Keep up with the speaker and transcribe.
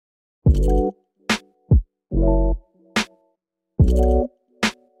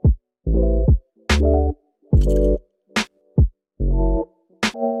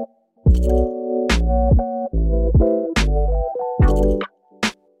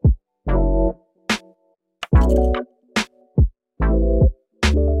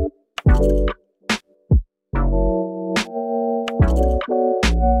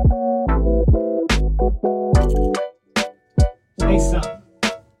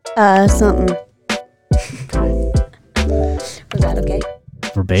Something. Was that okay?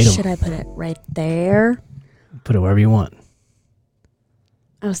 Verbatim. Should I put it right there? Put it wherever you want.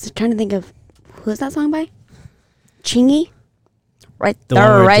 I was trying to think of, who's that song by? Chingy? Right The one we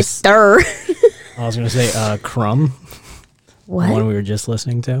there, were right just- there. I was going to say Crumb. What? The one we were just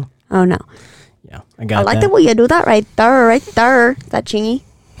listening to. Oh, no. Yeah, I got I like that. the way you do that right there, right there. Is that Chingy?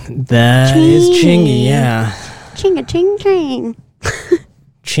 That is Chingy, yeah. Chinga ching ching.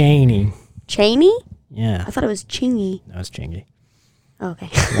 Cheney. Cheney? Yeah, I thought it was Chingy. that was Chingy. Okay.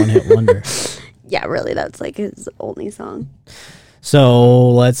 One hit wonder. Yeah, really, that's like his only song. So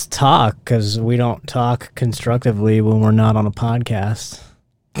let's talk, because we don't talk constructively when we're not on a podcast.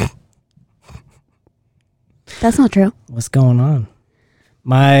 That's not true. What's going on?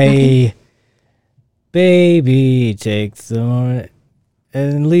 My baby takes the morning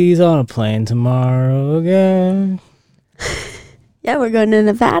and leaves on a plane tomorrow again. Yeah, we're going to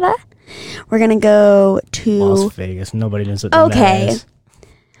Nevada. We're going to go to... Las Vegas. Nobody knows what Nevada Okay. is.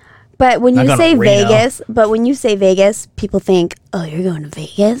 But when Not you going to say Reno. Vegas, people think, oh, you're going to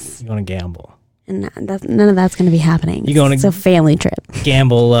Vegas? You're going to gamble. And none of that's going to be happening. You going It's to- a family trip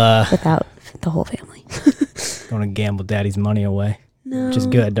Gamble, without the whole family. going to gamble daddy's money away. No. Which is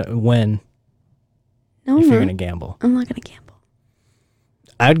good. Don't win No, if I'm you're not. going to gamble. I'm not going to gamble.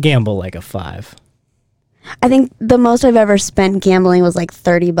 I'd gamble like a 5. I think the most I've ever spent gambling was like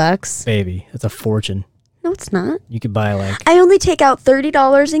 $30. Baby, that's a fortune. No, it's not. You could buy like, I only take out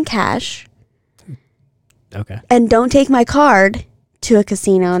 $30 in cash okay. and don't take my card to a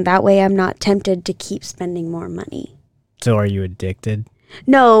casino. And that way I'm not tempted to keep spending more money. So are you addicted?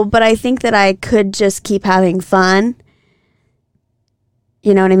 No, but I think that I could just keep having fun.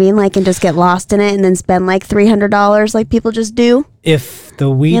 You know what I mean? Like, and just get lost in it and then spend like $300 like people just do. If the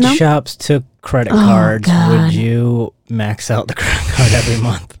weed You know? shops took credit Oh, cards, God. would you max out the credit card every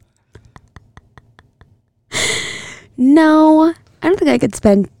month? No, I don't think I could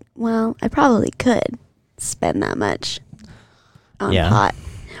spend, well, I probably could spend that much on Yeah. pot.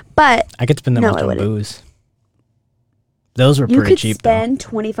 But I could spend that No, much I on wouldn't. booze. Those were you pretty could cheap, spend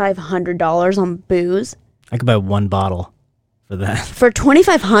 $2,500 on booze though. I could buy one bottle for that. for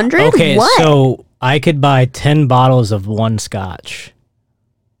 $2,500. Okay, What? so I could buy 10 bottles of one scotch.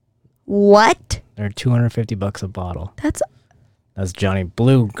 What? They're $250 a bottle. That's, That's Johnny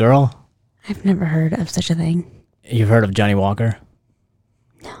Blue, girl. I've never heard of such a thing. You've heard of Johnny Walker?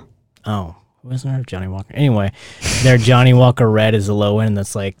 No. Oh, who hasn't heard of Johnny Walker? Anyway, their Johnny Walker Red is the low end.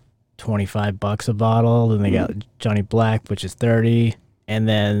 That's like $25 a bottle. Then they got Johnny Black, which is $30. And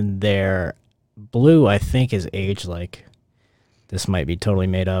then their Blue, I think, is aged like, this might be totally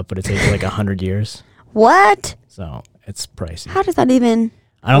made up, but it's aged like 100 years. What? So it's pricey. How does that even?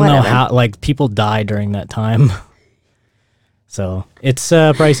 I don't know whatever. how, like, people die during that time. So it's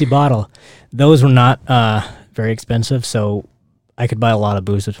a pricey bottle. Those were not very expensive, so I could buy a lot of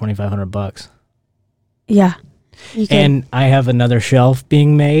booze for $2,500. Yeah. You could. And I have another shelf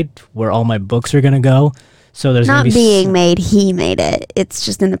being made where all my books are going to go. So there's Not going to be being made, he made it. It's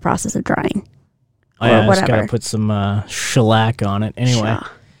just in the process of drying. Oh, yeah, or I just got whatever. to put some shellac on it. Anyway, Sure.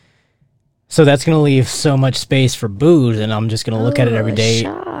 so that's going to leave so much space for booze, and I'm just going to look at it every day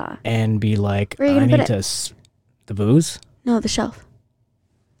Sure. and be like, Where are you I gonna need put to... the booze? No, the shelf.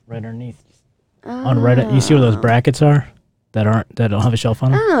 Right underneath. On Reddit, you see where those brackets are that don't have a shelf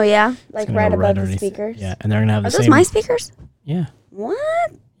on them? Oh, yeah. It's Like gonna right go above the underneath it. speakers. Yeah, and they're gonna have Are the those same. my speakers? Yeah, What?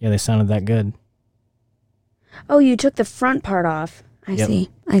 yeah, they sounded that good. Oh, you took the front part off. I Yep. see.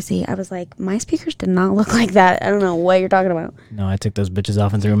 I see. I was like, my speakers did not look like that. I don't know what you're talking about. No, I took those bitches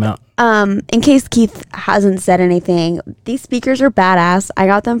off and threw them out. In case Keith hasn't said anything, these speakers are badass. I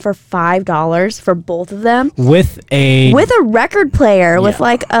got them for $5 for both of them. With a With a record player, with Yeah.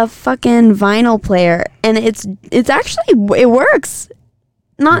 like a fucking vinyl player, and it's actually, it works.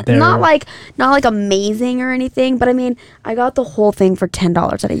 Not They're- like amazing or anything, but I mean, I got the whole thing for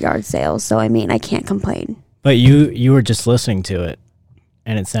 $10 at a yard sale, so I mean, I can't complain. But you were just listening to it,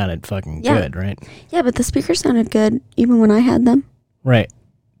 and it sounded fucking Yeah. good, right? Yeah, but the speakers sounded good even when I had them. Right.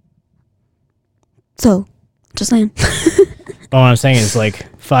 So, just saying. But what I'm saying is like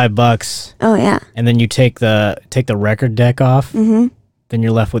 $5, Oh yeah. and then you take the record deck off. Mm-hmm. Then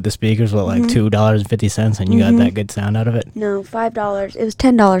you're left with the speakers with like $2.50, and you got that good sound out of it. No, $5. It was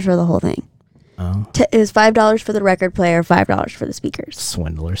 $10 for the whole thing. Oh, It was $5 for the record player, $5 for the speakers.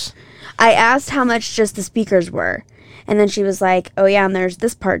 swindlers. I asked how much just the speakers were. And then she was like, oh, yeah, and there's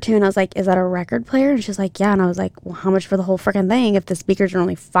this part, too. And I was like, is that a record player? And she's like, yeah. And I was like, well, how much for the whole freaking thing if the speakers are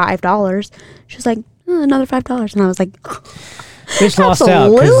only $5? She was like, another $5. And I was like, Just lost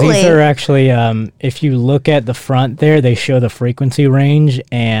out because these are actually, if you look at the front there, they show the frequency range.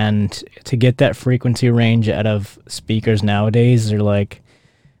 And to get that frequency range out of speakers nowadays, they're like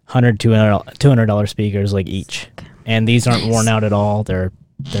 $100, $200 speakers like each. And these aren't worn out at all. They're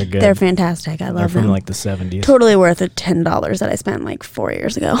good. They're fantastic. I love them. They're from like the 70s. Totally worth the $10 that I spent like 4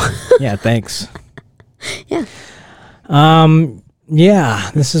 years ago. Yeah, thanks. Yeah.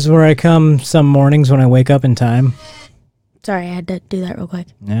 Yeah, this is where I come some mornings when I wake up in time. Sorry, I had to do that real quick.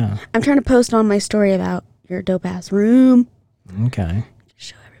 Yeah. I'm trying to post on my story about your dope ass room. Okay.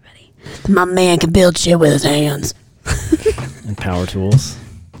 Show everybody. My man can build shit with his hands. And power tools.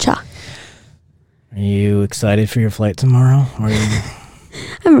 Cha. Are you excited for your flight tomorrow? Or are you...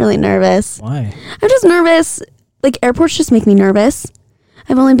 I'm really nervous. Why? I'm just nervous. Like, airports just make me nervous.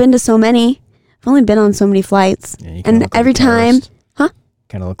 I've only been to so many. I've only been on so many flights. Yeah, you kinda and look like every a time... terrorist. Huh?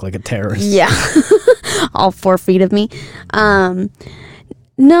 Kind of look like a terrorist. Yeah. All 4 feet of me.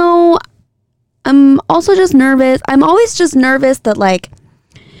 No, I'm also just nervous. I'm always just nervous that, like,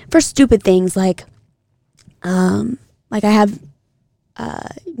 for stupid things, like I have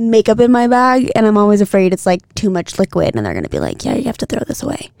makeup in my bag, and I'm always afraid it's, like, too much liquid, and they're going to be like, yeah, you have to throw this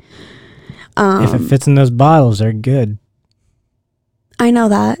away. If it fits in those bottles, they're good. I know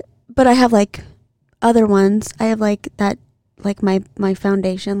that, but I have, like, other ones. I have, like, that, like, my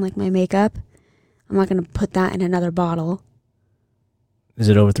foundation, like, my makeup. I'm not going to put that in another bottle. Is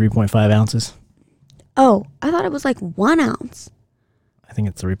it over 3.5 ounces? Oh, I thought it was like 1 ounce. I think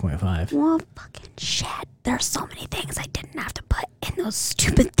it's 3.5. Well, fucking shit. There's so many things I didn't have to put in those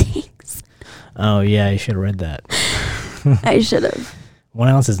stupid things. Oh, yeah, you should have read that. I should have. 1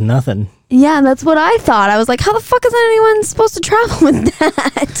 ounce is nothing. Yeah, that's what I thought. I was like, how the fuck is anyone supposed to travel with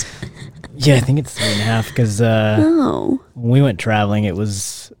that? Yeah, I think it's 3.5 because Oh. when we went traveling, it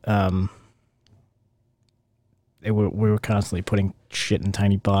was... we were constantly putting shit in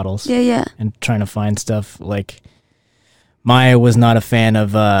tiny bottles. Yeah. And trying to find stuff. Like, Maya was not a fan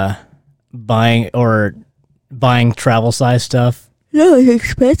of buying travel size stuff. No, it's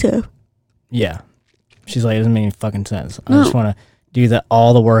expensive. Yeah. She's like, it doesn't make any fucking sense. I No. just want to do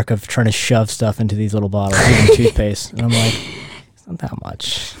all the work of trying to shove stuff into these little bottles, even toothpaste. And I'm like, it's not that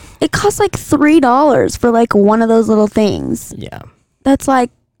much. It costs like $3 for like one of those little things. Yeah. That's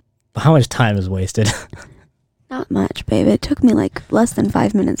like How much time is wasted? not much, babe. It took me like less than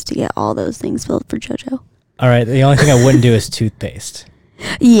 5 minutes to get all those things filled for JoJo. All right. The only thing I wouldn't do is toothpaste.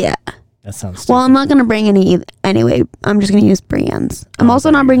 Yeah. That sounds stupid. Well, I'm not going to bring any anyway. I'm just going to use Brienne's. I'm Oh, also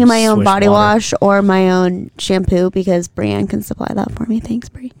okay. not bringing my own Swish body water. wash or my own shampoo because Brienne can supply that for me. Thanks,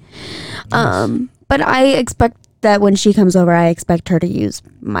 Brie. Nice. But I expect that when she comes over, I expect her to use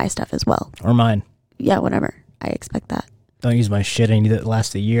my stuff as well. Or mine. Yeah, whatever. I expect that. Don't use my shit. I need it to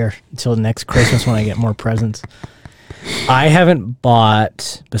last a year until next Christmas when I get more presents. I haven't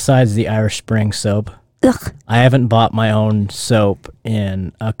bought, besides the Irish Spring soap, Ugh. I haven't bought my own soap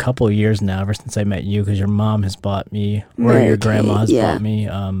in a couple of years now, ever since I met you, because your mom has bought me, or Mary your grandma Kay, has yeah. bought me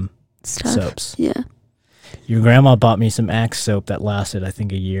Stuff. soaps. Yeah. Your grandma bought me some Axe soap that lasted, I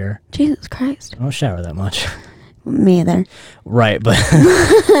think, a year. Jesus Christ. I don't shower that much. Me either. Right, but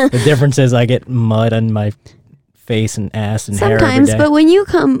the difference is I get mud on my face and ass and hair every Sometimes, day. but when you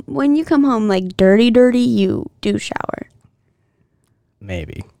come home like dirty, you do shower.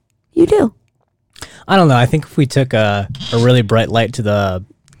 Maybe. You do. I don't know. I think if we took a really bright light to the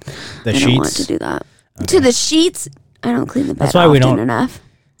I don't want sheets, to do that. Okay. To the sheets, I don't clean the bed That's why we often don't- enough.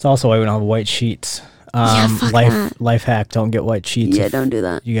 it's also why we don't have white sheets. Yeah, fuck that. Life hack: don't get white sheets. Yeah, if don't do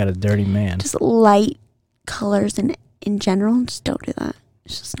that. You got a dirty man. Just light colors in general. Just don't do that.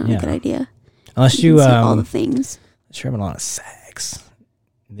 It's just not Yeah. a good idea. Unless You you can see all the things. unless you're having a lot of sex,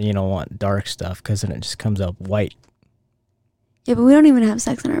 then you don't want dark stuff because then it just comes up white Yeah, but we don't even have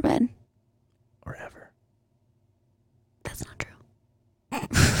sex in our bed. or ever. That's not true.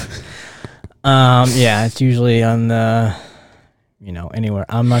 Yeah, it's usually on the, anywhere.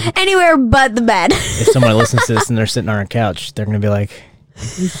 I'm not. Anywhere but the bed. If someone listens to this and they're sitting on our couch, they're gonna be like,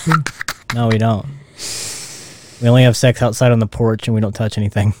 "No, we don't. We only have sex outside on the porch, and we don't touch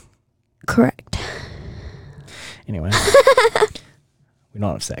anything." Correct. Anyway, we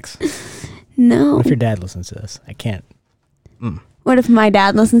don't have sex. No. What if your dad listens to this? I can't. What if my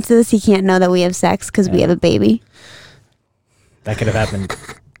dad listens to this? He can't know that we have sex because we Yeah. have a baby. That could have happened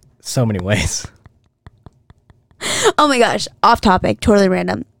so many ways. Oh my gosh, off topic, totally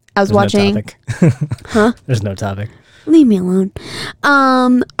random. I was There's watching. no topic. Huh? There's no topic. Leave me alone.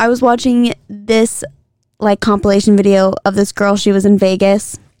 I was watching this like compilation video of this girl. She was in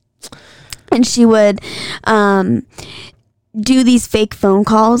Vegas, and she would do these fake phone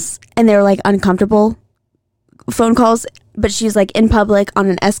calls, and they were like uncomfortable phone calls. But she's like in public on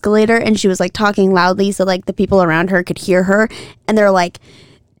an escalator, and she was like talking loudly so like the people around her could hear her, and they're like,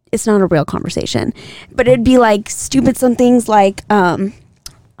 it's not a real conversation, but it'd be like stupid some things like let me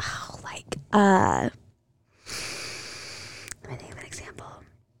think of an example.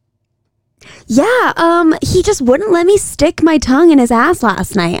 Yeah, he just wouldn't let me stick my tongue in his ass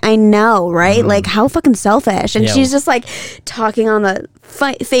last night. I know, right? Like, how fucking selfish. And Yeah. she's just like talking on the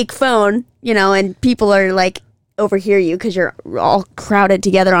fake phone, you know, and people are like overhear you because you're all crowded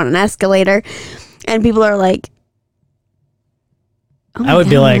together on an escalator, and people are like, oh I would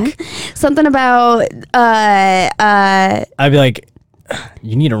be God. like, something about I'd be like,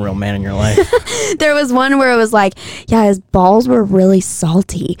 you need a real man in your life. there was one where it was like, yeah, his balls were really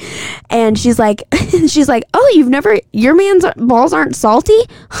salty, and she's like oh, your man's balls aren't salty,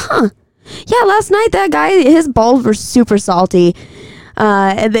 huh? Yeah, last night that guy, his balls were super salty,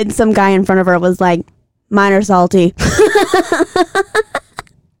 and then some guy in front of her was like, mine are salty.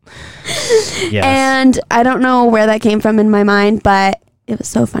 Yes. And I don't know where that came from in my mind, but it was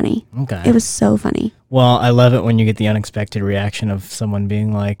so funny. Okay. It was so funny. Well, I love it when you get the unexpected reaction of someone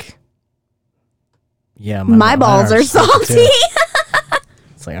being like, yeah, My balls are salty. too.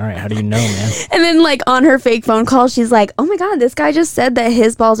 It's like, all right, how do you know, man? And then like on her fake phone call, she's like, oh my God, this guy just said that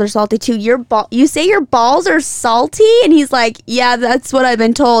his balls are salty too. You say your balls are salty? And he's like, yeah, that's what I've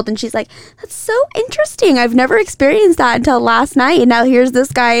been told. And she's like, that's so interesting. I've never experienced that until last night. And now here's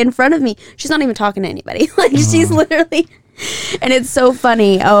this guy in front of me. She's not even talking to anybody. Like she's literally, and it's so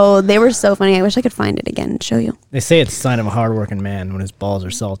funny. Oh, they were so funny. I wish I could find it again and show you. They say it's a sign of a hardworking man when his balls are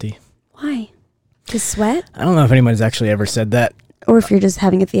salty. Why? To sweat? I don't know if anybody's actually ever said that. Or if you're just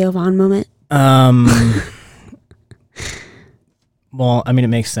having a Theo Vaughn moment. Well, I mean, it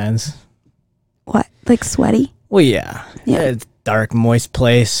makes sense. What? Like sweaty? Well, yeah. Yeah. It's a dark, moist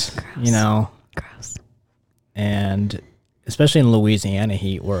place, you know, Gross. and especially in Louisiana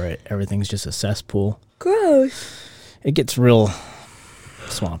heat where everything's just a cesspool. Gross. It gets real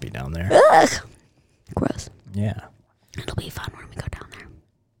swampy down there. Ugh. Gross. Yeah. It'll be fun when we go down there.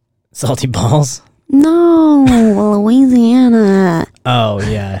 Salty balls? No, Louisiana. Oh,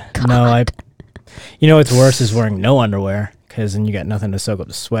 yeah. No, you know what's worse is wearing no underwear, because then you got nothing to soak up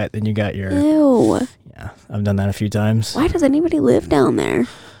the sweat. Then you got your, Ew. yeah, I've done that a few times. Why does anybody live down there?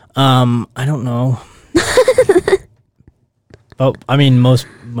 I don't know. But, I mean,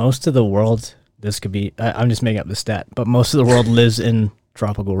 most of the world, this could be, I'm just making up the stat, but most of the world lives in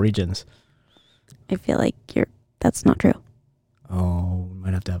tropical regions. I feel like that's not true. Oh, we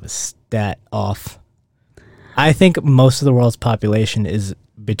might have to have a stat off. I think most of the world's population is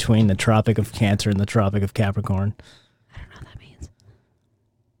between the Tropic of Cancer and the Tropic of Capricorn. I don't know what that means.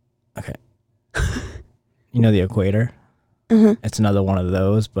 Okay. You know the equator? Uh-huh. It's another one of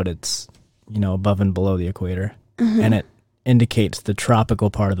those, but it's, above and below the equator. And it indicates the tropical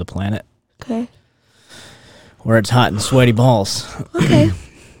part of the planet Okay. where it's hot and sweaty balls. Okay.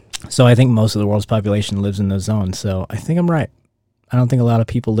 So I think most of the world's population lives in those zones. So I think I'm right. I don't think a lot of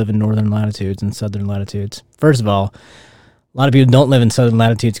people live in northern latitudes and southern latitudes. First of all, a lot of people don't live in southern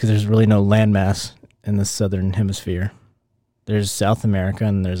latitudes because there's really no landmass in the southern hemisphere. There's South America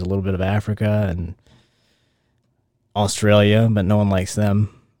and there's a little bit of Africa and Australia, but no one likes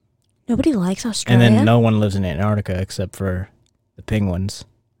them. Nobody likes Australia. And then no one lives in Antarctica except for the penguins.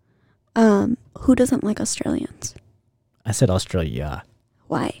 Who doesn't like Australians? I said Australia.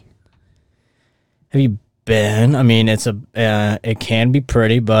 Why? Have you been? I mean, it can be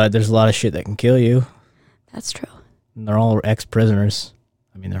pretty, but there's a lot of shit that can kill you. That's true. And they're all ex-prisoners.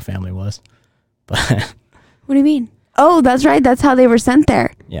 I mean, their family was. But What do you mean? Oh, that's right. That's how they were sent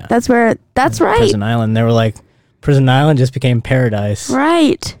there. yeah. That's right. Prison Island. They were like, Prison Island just became paradise.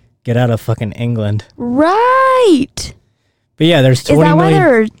 Right. Get out of fucking England. Right. But yeah, there's 20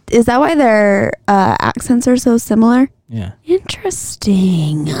 million. Is that why their accents are so similar? Yeah.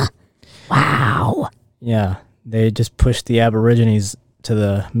 Interesting. Wow. Yeah. They just pushed the Aborigines to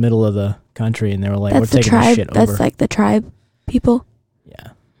the middle of the country and they were like, That's we're the taking tribe. this shit over. That's like the tribe people.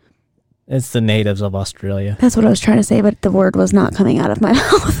 Yeah. It's the natives of Australia. That's what I was trying to say, but the word was not coming out of my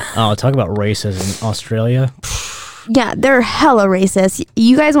mouth. Oh, talk about racism. Australia. Yeah, they're hella racist.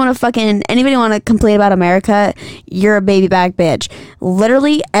 You guys want to anybody want to complain about America? You're a baby back bitch.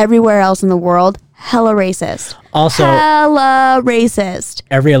 Literally everywhere else in the world hella racist. Also, Hella racist.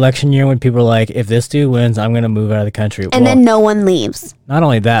 every election year when people are like, if this dude wins, I'm going to move out of the country. And then no one leaves. Not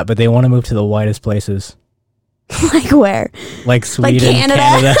only that, but they want to move to the whitest places. Like where? Like Sweden,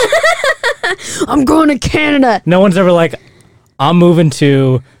 Canada? Canada. I'm going to Canada. No one's ever like, I'm moving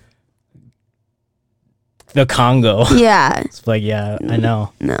to the Congo. Yeah. It's like, yeah, I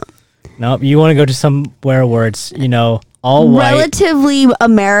know. No. Nope, you want to go to somewhere where it's, all white, Relatively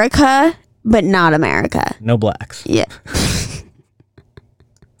America, but not America. no blacks. Yeah. So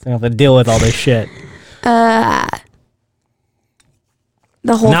you have to deal with all this shit.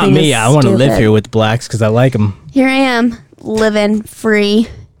 The whole Not thing me. is I want to live stupid. here with blacks because I like them. Here I am, living free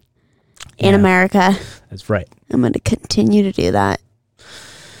in Yeah. America. That's right. I'm going to continue to do that.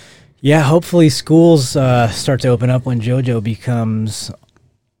 Yeah, hopefully schools start to open up when JoJo becomes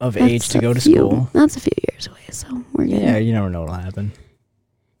of age to go to school. That's a few years away, so we're good. Yeah, you never know what'll happen.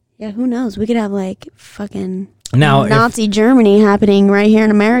 Yeah, who knows? We could have like fucking Now, Nazi Germany happening right here in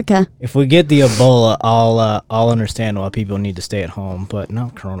America. if we get the Ebola, I'll understand why people need to stay at home, but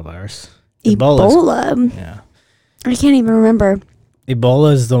not coronavirus. Ebola. Yeah. I can't even remember.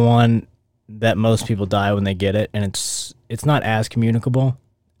 Ebola is the one that most people die when they get it, and it's not as communicable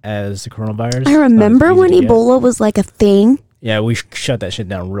as the coronavirus. I It's not as remember easy when to get. Ebola was like a thing. Yeah, we shut that shit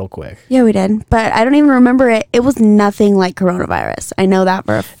down real quick. Yeah, we did. But I don't even remember it. It was nothing like coronavirus. I know that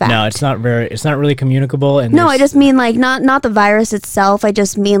for a fact. No, it's not really communicable. And No, I there's- just mean like not the virus itself. I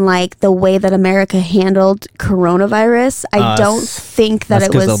just mean like the way that America handled coronavirus. I don't think that that's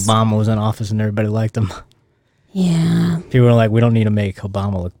it because was. Obama was in office and everybody liked him. Yeah, People were like, we don't need to make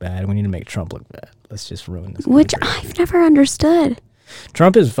Obama look bad. We need to make Trump look bad. Let's just ruin this. which country." I've never understood.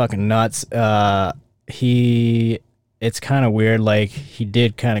 Trump is fucking nuts. It's kind of weird. Like he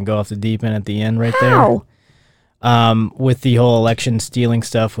did kind of go off the deep end at the end right How? there. With the whole election stealing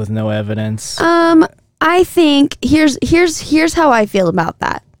stuff with no evidence. I think here's how I feel about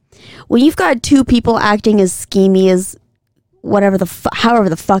that. When you've got two people acting as schemy as whatever however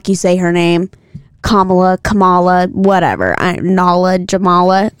the fuck you say her name, Kamala, whatever, Nala,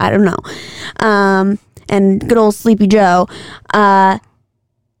 Jamala, I don't know, and good old Sleepy Joe.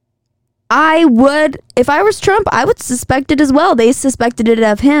 I would, if I was Trump, I would suspect it as well. They suspected it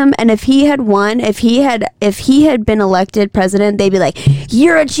of him, and if he had won, if he had been elected president, they'd be like,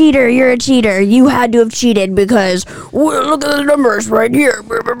 "You're a cheater. You're a cheater. You had to have cheated because well, look at the numbers right here."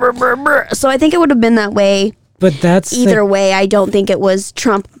 So I think it would have been that way. But that's Either way, I don't think it was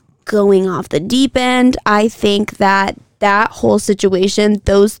Trump going off the deep end. I think that whole situation,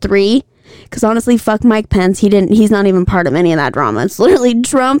 those three. Because honestly, fuck Mike Pence. He's not even part of any of that drama. It's literally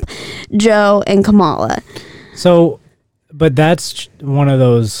Trump, Joe, and Kamala. So, but that's one of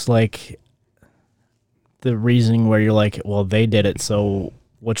those, like, the reasoning where you're like, well, they did it, so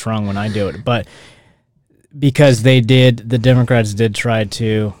what's wrong when I do it? But because the Democrats did try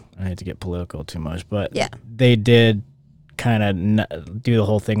to, I hate to get political too much, but Yeah. they did kind of do the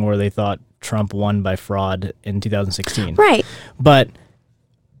whole thing where they thought Trump won by fraud in 2016. Right.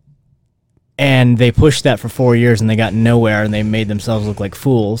 And they pushed that for 4 years and they got nowhere and they made themselves look like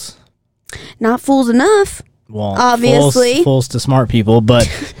fools. Not fools enough. Well, Obviously. fools to smart people, but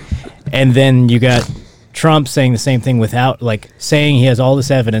and then you got Trump saying the same thing without, like, saying he has all this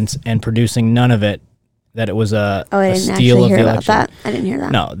evidence and producing none of it, that it was a Oh, I a didn't steal actually of hear the about election. that. I didn't hear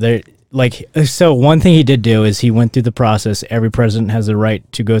that. No, so one thing he did do is he went through the process. Every president has the right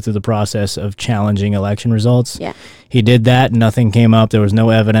to go through the process of challenging election results. Yeah. He did that. Nothing came up. There was no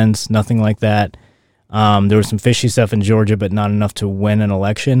evidence, nothing like that. There was some fishy stuff in Georgia, but not enough to win an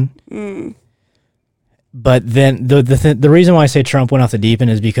election. But then the reason why I say Trump went off the deep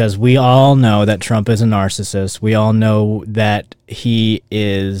end is because we all know that Trump is a narcissist. We all know that he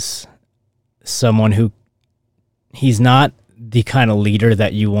is someone who he's not the kind of leader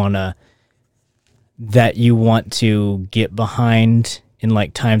that you want to get behind in,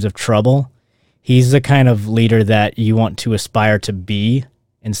 like, times of trouble. He's the kind of leader that you want to aspire to be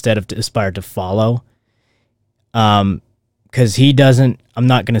instead of to aspire to follow. Because he doesn't, I'm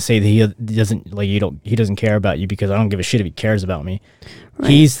not going to say that he doesn't, like, he doesn't care about you, because I don't give a shit if he cares about me. Right.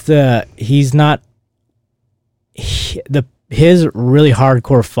 His really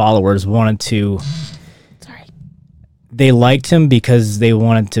hardcore followers wanted to, Sorry. they liked him because they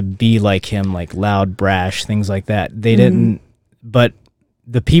wanted to be like him, like loud, brash, things like that. They didn't, but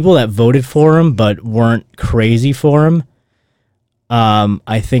the people that voted for him but weren't crazy for him,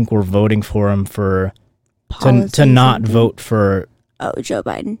 I think were voting for him for to not vote for. Oh, Joe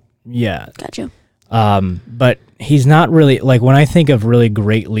Biden. Yeah. Gotcha. But he's not really, like, when I think of really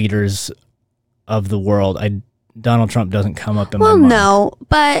great leaders of the world, Donald Trump doesn't come up in my Well, mind. no,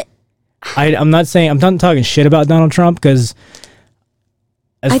 but I'm not talking shit about Donald Trump, because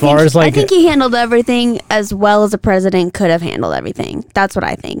I think he handled everything as well as a president could have handled everything. That's what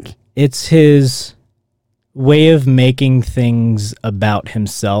I think. It's his way of making things about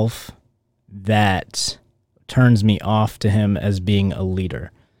himself that turns me off to him as being a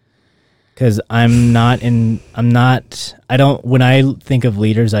leader. Because when I think of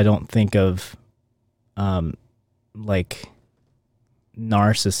leaders, I don't think of like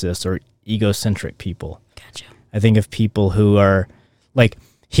narcissists or egocentric people. Gotcha. I think of people who are like,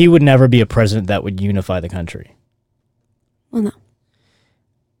 he would never be a president that would unify the country. Well, no.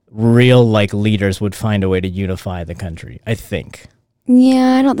 Real like leaders would find a way to unify the country, I think.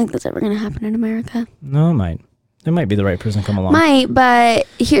 Yeah, I don't think that's ever going to happen in America. No, it might. There might be the right person come along. Might, but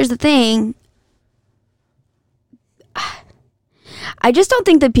here's the thing. I just don't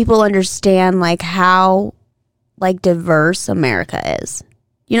think that people understand like how like diverse America is.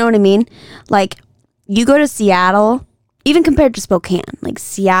 You know what I mean? Like, you go to Seattle, even compared to Spokane, like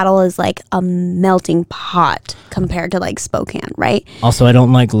Seattle is like a melting pot compared to like Spokane, right? Also, I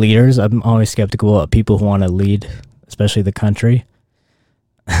don't like leaders. I'm always skeptical of people who want to lead, especially the country.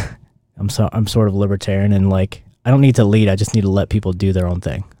 I'm sort of libertarian, and like, I don't need to lead. I just need to let people do their own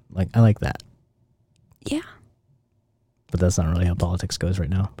thing. Like, I like that. Yeah. But that's not really how politics goes right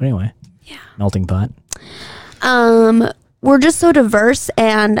now. But anyway. Yeah. Melting pot. We're just so diverse,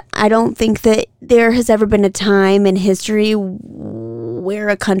 and I don't think that there has ever been a time in history where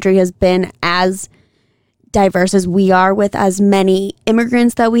a country has been as diverse as we are, with as many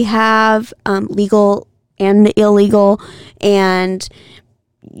immigrants that we have, legal and illegal, and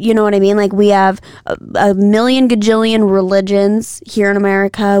you know what I mean? Like, we have a million gajillion religions here in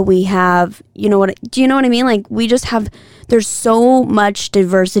America. We have, do you know what I mean? Like, we just have, there's so much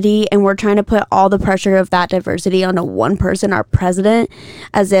diversity, and we're trying to put all the pressure of that diversity onto one person, our president,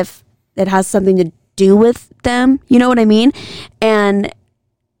 as if it has something to do with them. You know what I mean? And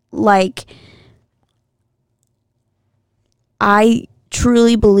like, I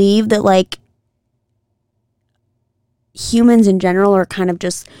truly believe that like, humans in general are kind of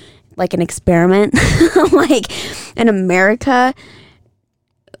just like an experiment. Like, in America,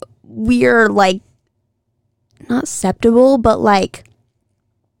 we're like not acceptable, but like,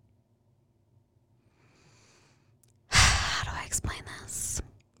 how do I explain this?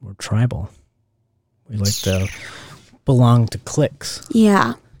 We're tribal. We like to belong to cliques.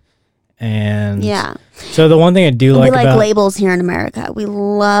 Yeah. And yeah. So the one thing I do like about labels here in America. We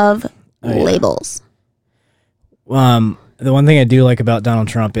love labels. The one thing I do like about Donald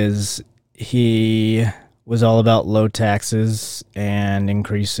Trump is he was all about low taxes and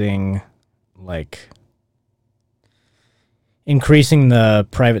increasing the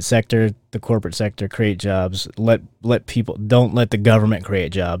private sector, the corporate sector, create jobs. Let people, don't let the government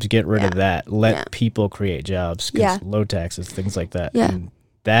create jobs. Get rid of that. Let people create jobs. Low taxes, things like that. Yeah. And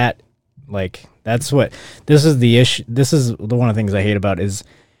that, like, this is the issue. This is the one of the things I hate about is,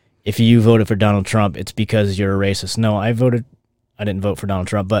 if you voted for Donald Trump, it's because you're a racist. No, I didn't vote for Donald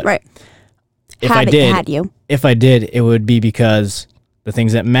Trump, but right. If I did, it would be because the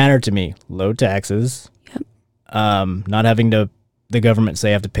things that matter to me: low taxes, not having the government say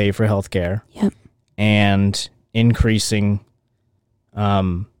I have to pay for health care, and increasing,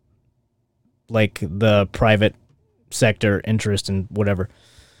 like the private sector interest in whatever.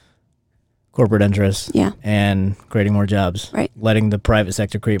 Corporate interests, and creating more jobs, right? Letting the private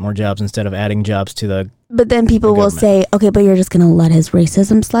sector create more jobs instead of adding jobs to the. But then people will say, "Okay, but you're just gonna let his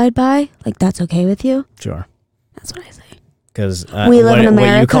racism slide by? Like, that's okay with you?" Sure, that's what I say. Because we live in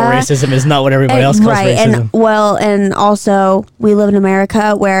America. What you call racism is not what everybody else calls racism. And also we live in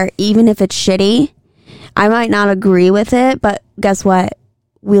America where even if it's shitty, I might not agree with it, but guess what?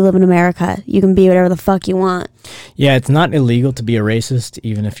 We live in America. You can be whatever the fuck you want. Yeah, it's not illegal to be a racist,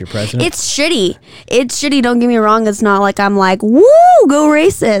 even if you're president. It's shitty. It's shitty. Don't get me wrong. It's not like I'm like, woo, go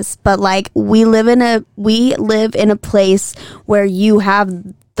racist. But like, we live in a place where you have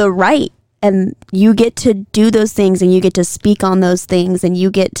the right, and you get to do those things, and you get to speak on those things, and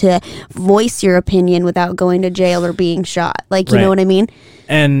you get to voice your opinion without going to jail or being shot. Like, you know what I mean?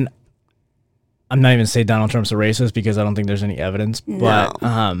 And I'm not even saying Donald Trump's a racist because I don't think there's any evidence. But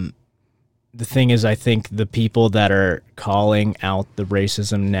the thing is, I think the people that are calling out the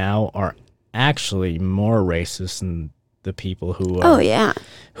racism now are actually more racist than the people who are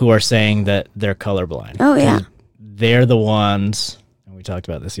who are saying that they're colorblind. Oh yeah, they're the ones, and we talked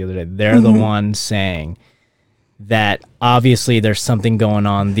about this the other day. They're the ones saying that obviously there's something going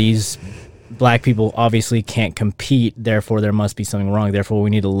on. These black people obviously can't compete, therefore there must be something wrong. Therefore, we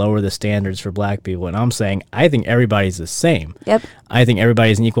need to lower the standards for black people. And I'm saying, I think everybody's the same. Yep. I think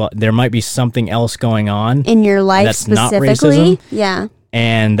everybody's an equal. There might be something else going on In your life that's not specifically. racism. Yeah.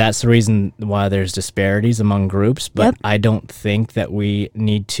 And that's the reason why there's disparities among groups. But Yep. I don't think that we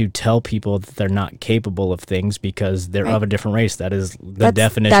need to tell people that they're not capable of things because they're of a different race. That is the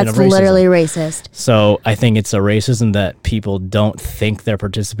definition of racism. That's literally racist. So I think it's a racism that people don't think they're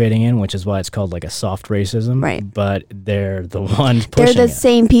participating in, which is why it's called like a soft racism. Right. But they're the ones They're pushing the it.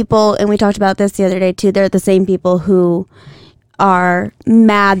 same people, and we talked about this the other day too. They're the same people who are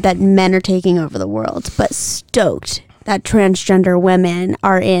mad that men are taking over the world, but stoked that transgender women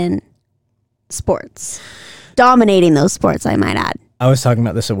are in sports, dominating those sports, I might add. I was talking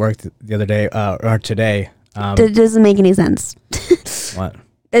about this at work the other day, or today. It doesn't make any sense. What?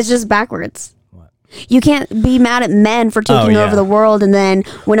 It's just backwards. What? You can't be mad at men for taking yeah. over the world, and then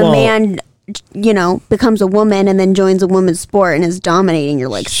when a man, becomes a woman and then joins a woman's sport and is dominating, you're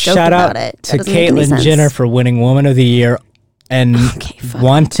like stoked Shout about out it. to That doesn't make any Caitlyn sense. Jenner for winning Woman of the Year and fine.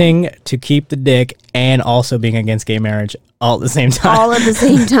 wanting to keep the dick and also being against gay marriage all at the same time. all at the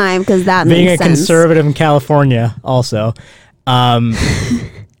same time, because that Being makes a sense. conservative in California also. A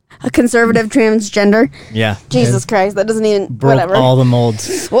conservative transgender. Yeah. Jesus Christ, that doesn't even Broke whatever. all the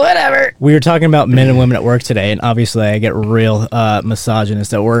molds. Whatever. We were talking about men and women at work today, and obviously I get real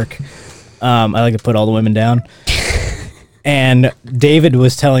misogynist at work. I like to put all the women down. And David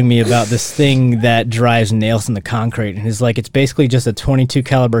was telling me about this thing that drives nails in the concrete, and he's like, it's basically just a 22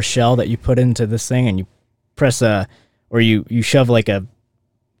 caliber shell that you put into this thing, and you press you shove like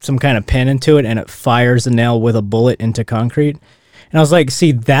some kind of pin into it, and it fires the nail with a bullet into concrete. And I was like,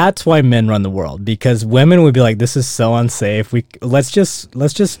 see, that's why men run the world, because women would be like, this is so unsafe. Let's just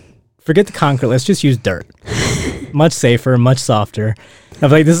forget the concrete. Let's just use dirt. Much safer, much softer. I'm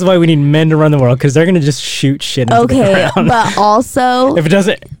like, this is why we need men to run the world, because they're gonna just shoot shit into the ground. But also if it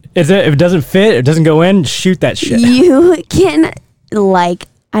doesn't fit, it doesn't go in, shoot that shit. you can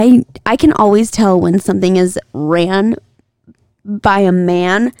I can always tell when something is ran by a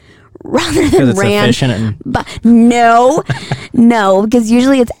man rather than It's ran efficient and but no because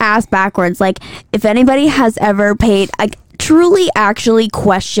usually it's ass backwards. Like, if anybody has ever paid, like, truly actually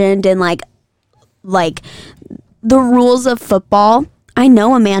questioned and like the rules of football, I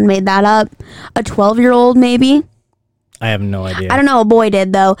know a man made that up. A 12-year-old maybe. I have no idea. I don't know, a boy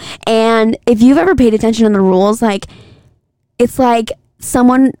did though. And if you've ever paid attention to the rules, like, it's like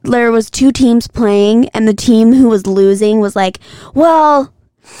there was two teams playing, and the team who was losing was like, well,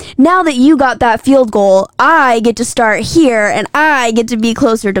 now that you got that field goal, I get to start here and I get to be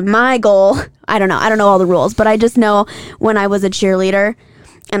closer to my goal. I don't know all the rules, but I just know when I was a cheerleader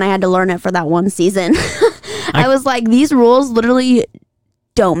and I had to learn it for that one season, I was like, these rules literally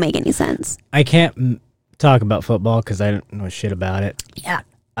don't make any sense. I can't talk about football because I don't know shit about it. Yeah.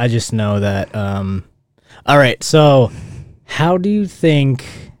 I just know that. All right, so how do you think?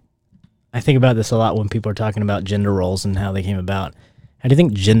 I think about this a lot when people are talking about gender roles and how they came about. How do you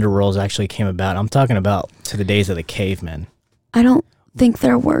think gender roles actually came about? I'm talking about to the days of the cavemen. I don't think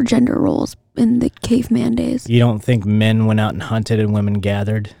there were gender roles in the caveman days. You don't think men went out and hunted and women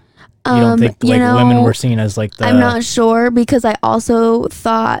gathered? You don't think women were seen as like the... I'm not sure, because I also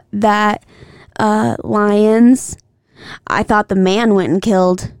thought that lions, I thought the man went and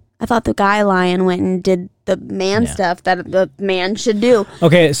killed. I thought the guy lion went and did the man stuff that the man should do.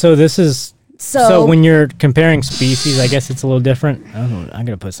 Okay, so this is... So when you're comparing species, I guess it's a little different. I don't know, I'm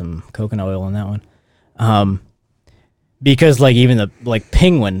gonna put some coconut oil in that one, because like even the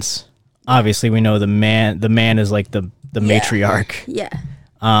penguins, obviously we know the man is like the matriarch, yeah.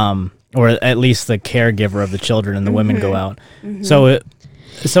 Or at least the caregiver of the children, and the women go out. Mm-hmm.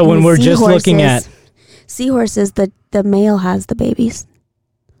 So when we're just looking at seahorses, the male has the babies.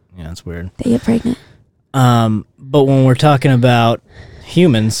 Yeah, that's weird. They get pregnant. But when we're talking about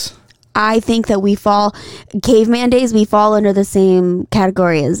humans. I think that caveman days, we fall under the same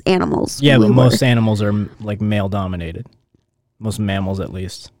category as animals. Yeah, but most animals are like male dominated. Most mammals, at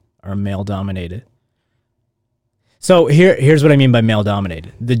least, are male dominated. So here's what I mean by male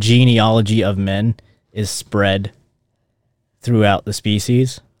dominated. The genealogy of men is spread throughout the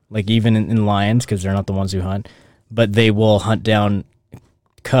species, like even in lions, because they're not the ones who hunt, but they will hunt down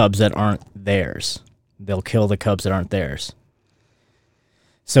cubs that aren't theirs. They'll kill the cubs that aren't theirs.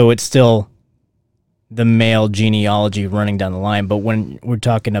 So it's still the male genealogy running down the line. But when we're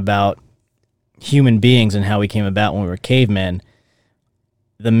talking about human beings and how we came about when we were cavemen,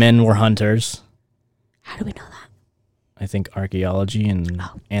 the men were hunters. How do we know that? I think archaeology and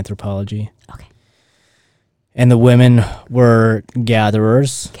anthropology. Okay. And the women were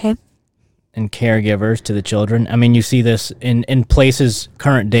gatherers. Okay. and caregivers to the children. I mean, you see this in places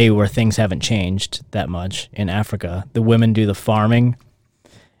current day where things haven't changed that much. In Africa, the women do the farming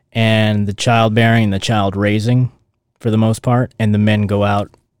and the childbearing and the child raising for the most part, and the men go out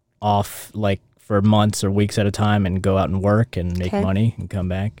off like for months or weeks at a time and go out and work and make money and come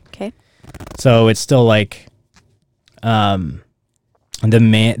back. Okay. So it's still like the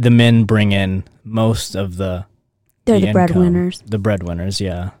men bring in most of the They're the income. breadwinners. The breadwinners,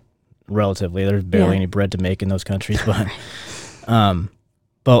 yeah. Relatively. There's barely any bread to make in those countries, but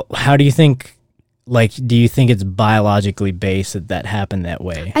how do you think, like, do you think it's biologically based that happened that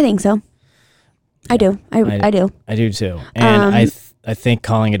way? I think so. I do. I do. I do too. And I think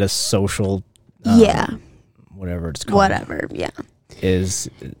calling it a social whatever it's called. Yeah. Is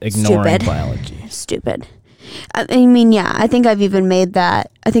ignoring Stupid. biology. Stupid. I mean, yeah, I think I've even made that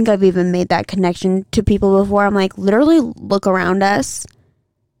connection to people before. I'm like, literally look around us.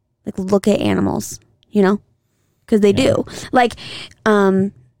 Like, look at animals, you know? Because they do. Like I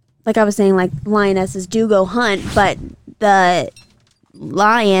was saying, like, lionesses do go hunt, but the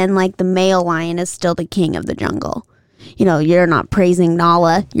lion, like the male lion, is still the king of the jungle. You know, you're not praising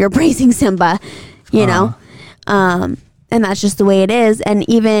Nala, you're praising Simba, you know? And that's just the way it is. And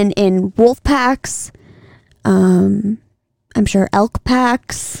even in wolf packs, I'm sure elk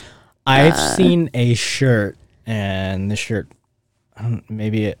packs. I've seen a shirt, and the shirt,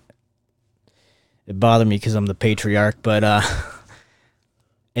 maybe it bothered me because I'm the patriarch, but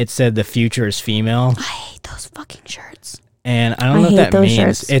it said the future is female. I hate those fucking shirts. And I don't know what that means.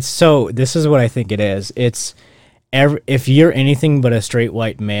 Shirts. It's so, this is what I think it is. It's, if you're anything but a straight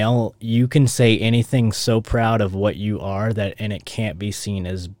white male, you can say anything so proud of what you are and it can't be seen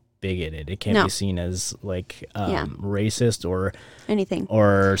as bigoted. It can't be seen as like racist or anything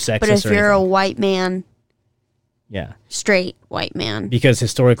or sexist. But if you're a white man, straight white man, because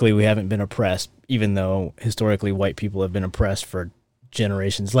historically we haven't been oppressed, even though historically white people have been oppressed for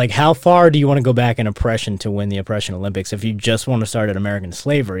generations. Like, how far do you want to go back in oppression to win the oppression Olympics? If you just want to start at American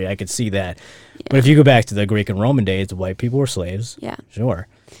slavery, I could see that. But if you go back to the Greek and Roman days, the white people were slaves. Yeah, sure.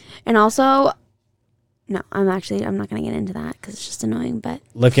 And also, no, I'm not going to get into that because it's just annoying. But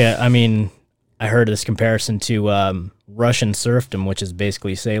look at, I mean, I heard this comparison to Russian serfdom, which is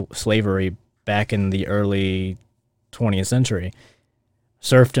basically slavery back in the early 20th century.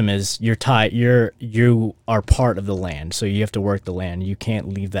 Serfdom is you are part of the land, so you have to work the land. You can't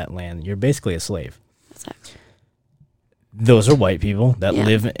leave that land. You're basically a slave. Exactly. Those are white people that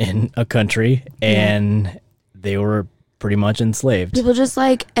live in a country, and they were pretty much enslaved. People just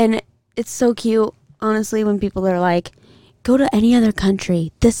like, and it's so cute, honestly, when people are like, go to any other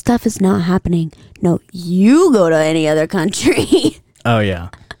country. This stuff is not happening. No, you go to any other country. Oh, yeah.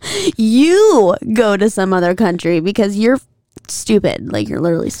 You go to some other country because you're stupid. Like, you're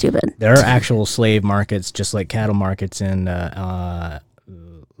literally stupid. There are actual slave markets, just like cattle markets in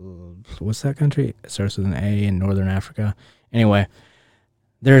what's that country? It starts with an A, in Northern Africa. Anyway,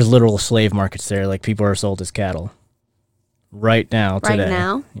 there's literal slave markets there. Like, people are sold as cattle right now, today. Right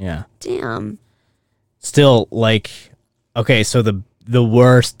now? Yeah. Damn. Still, like, okay, so the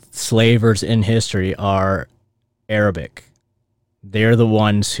worst slavers in history are Arabic. They're the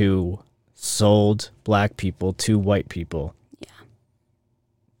ones who sold black people to white people.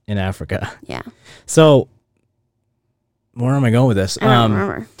 In Africa. Yeah. So, where am I going with this? I don't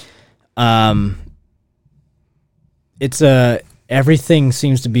remember. It's everything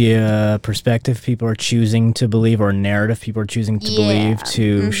seems to be a perspective people are choosing to believe, or a narrative people are choosing to believe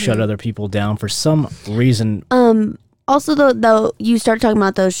to shut other people down for some reason. Also, though, you start talking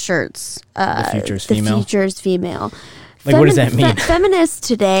about those shirts. The future's female. The future's female. Like, what does that mean? Feminists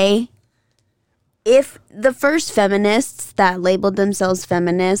today, if the first feminists that labeled themselves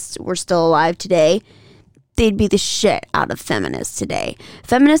feminists were still alive today, they'd be the shit out of feminists today.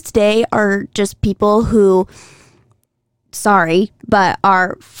 Feminists today are just people who, sorry, but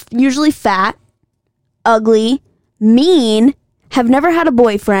are usually fat, ugly, mean, have never had a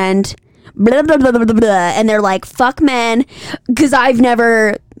boyfriend, blah, blah, blah, blah, blah, blah, and they're like, fuck men, because I've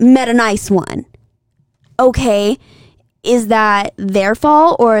never met a nice one. Okay, is that their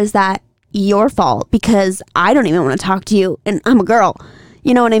fault, or is that your fault? Because I don't even want to talk to you, and I'm a girl.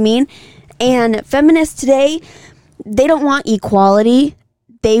 You know what I mean? And feminists today, they don't want equality.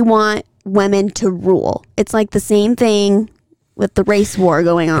 They want women to rule. It's like the same thing with the race war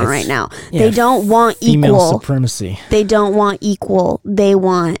going on right now. They don't want female equal supremacy. They don't want equal. They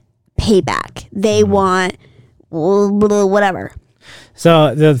want payback. They want whatever.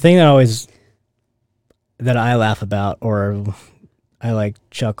 So the thing that I laugh about, or I like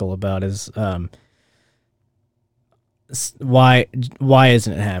chuckle about, is why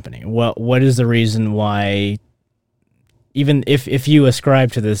isn't it happening? What is the reason why? Even if you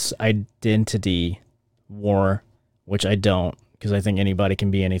ascribe to this identity war, which I don't, because I think anybody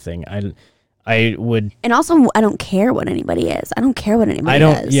can be anything. I would. And also, I don't care what anybody is. I don't care what anybody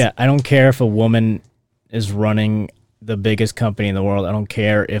does. Yeah, I don't care if a woman is running the biggest company in the world. I don't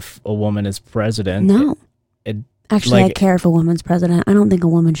care if a woman is president. No. Actually, I care if a woman's president. I don't think a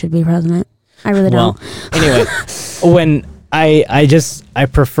woman should be president. I really don't. Anyway, when I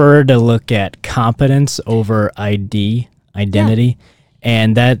prefer to look at competence over identity. Yeah.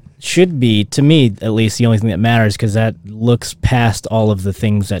 And that should be, to me, at least the only thing that matters, because that looks past all of the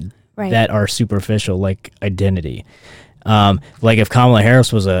things that are superficial, like identity. Like if Kamala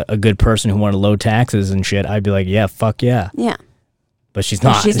Harris was a good person who wanted low taxes and shit, I'd be like, yeah, fuck yeah. Yeah. But she's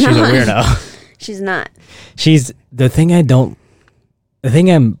not. She's a weirdo. She's not. The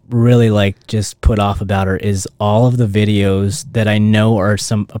thing I'm really like just put off about her is all of the videos that I know are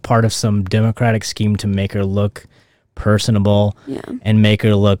a part of some Democratic scheme to make her look personable and make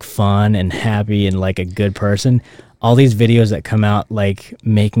her look fun and happy and like a good person. All these videos that come out like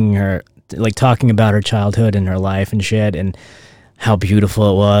making her like talking about her childhood and her life and shit and how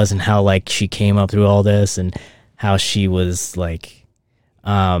beautiful it was and how like she came up through all this and how she was like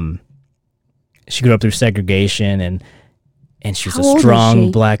she grew up through segregation and she was a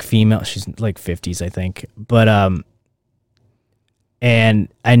strong black female. She's like 50s, I think. But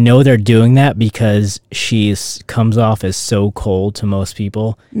and I know they're doing that because she comes off as so cold to most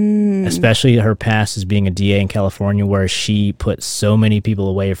people, especially her past as being a DA in California, where she put so many people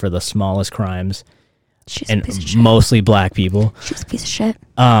away for the smallest crimes. She's and a piece of shit. Mostly black people. She's a piece of shit.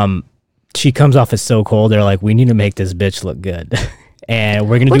 She comes off as so cold. They're like, we need to make this bitch look good. And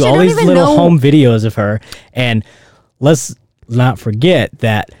we're going to do all these little home videos of her. And let's not forget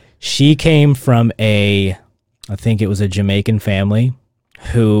that she came from I think it was a Jamaican family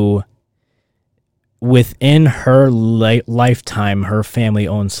who, within her lifetime, her family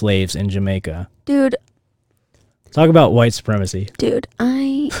owned slaves in Jamaica. Dude. Talk about white supremacy. Dude,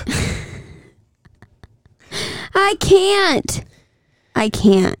 I can't.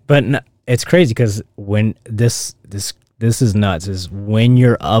 But it's crazy because when this is nuts, is when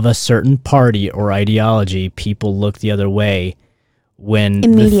you're of a certain party or ideology, people look the other way when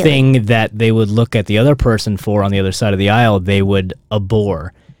the thing that they would look at the other person for on the other side of the aisle, they would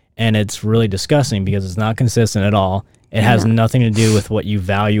abhor. And it's really disgusting because it's not consistent at all. It has nothing to do with what you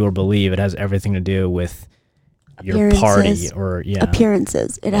value or believe. It has everything to do with your party or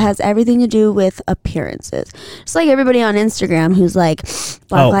appearances. It has everything to do with appearances. It's like everybody on Instagram who's like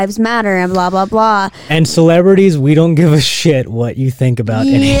Black Lives Matter and blah blah blah. And celebrities, we don't give a shit what you think about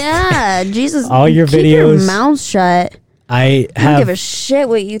anything. Yeah, Jesus. All your keep videos. Your mouth shut. I don't give a shit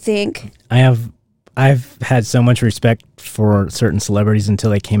what you think. I've had so much respect for certain celebrities until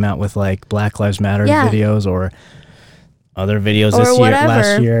they came out with like Black Lives Matter videos or other videos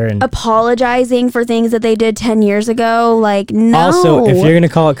last year, and apologizing for things that they did 10 years ago. Like, no. Also, if you're gonna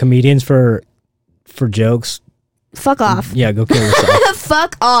call it comedians for jokes, fuck off. Yeah, go kill yourself.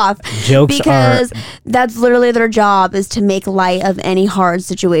 Fuck off. Jokes because that's literally their job, is to make light of any hard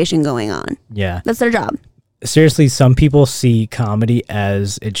situation going on. Yeah, that's their job. Seriously, some people see comedy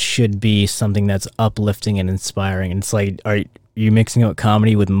as it should be something that's uplifting and inspiring. And it's like, are you mixing up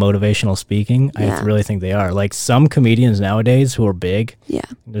comedy with motivational speaking? Yeah. I really think they are. Like some comedians nowadays who are big. Yeah.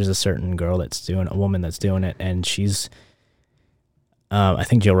 There's a certain a woman that's doing it, and she's, I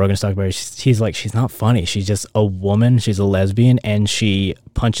think Joe Rogan's talking about her. He's like, she's not funny. She's just a woman. She's a lesbian, and she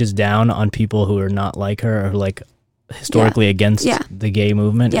punches down on people who are not like her or like historically against the gay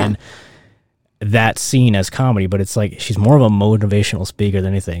movement. Yeah. And that's seen as comedy, but it's like she's more of a motivational speaker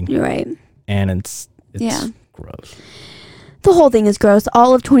than anything. You're right. And it's gross. The whole thing is gross.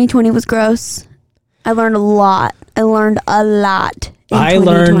 All of 2020 was gross. I learned a lot. I learned I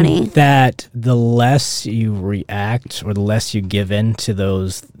learned that the less you react or the less you give in to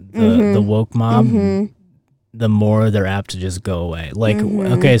the woke mob, the more they're apt to just go away. Like,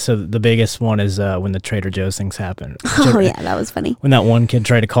 okay, so the biggest one is when the Trader Joe's things happened. Oh, yeah, that was funny. When that one kid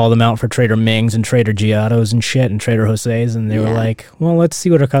tried to call them out for Trader Ming's and Trader Giotto's and shit and Trader Jose's, and they were like, well, let's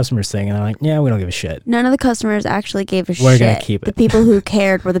see what our customers think. And they're like, yeah, we don't give a shit. None of the customers actually gave a shit. We're going to keep it. The people who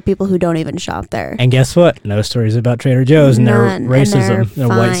cared were the people who don't even shop there. And guess what? No stories about Trader Joe's and their racism, their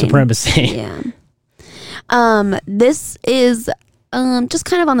white supremacy. Yeah. This is... just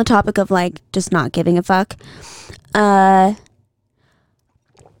kind of on the topic of like just not giving a fuck.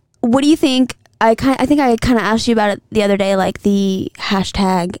 What do you think? I think I kind of asked you about it the other day, like the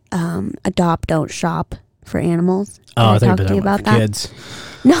hashtag adopt don't shop for animals. Oh, I thought you were talking about that. Kids.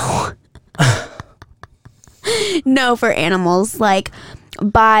 No. No, for animals. Like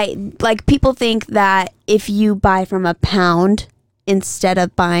people think that if you buy from a pound instead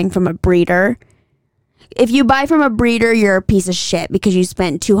of buying from a breeder, if you buy from a breeder, you're a piece of shit because you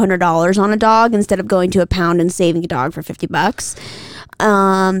spent $200 on a dog instead of going to a pound and saving a dog for $50.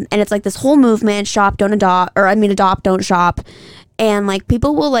 And it's like this whole movement, shop, don't adopt, adopt, don't shop. And like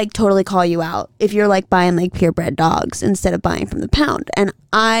people will like totally call you out if you're like buying like purebred dogs instead of buying from the pound. And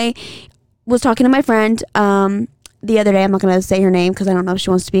I was talking to my friend the other day. I'm not going to say her name because I don't know if she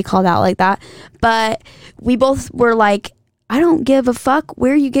wants to be called out like that. But we both were like, I don't give a fuck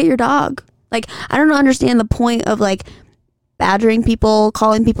where you get your dog. Like, I don't understand the point of like badgering people,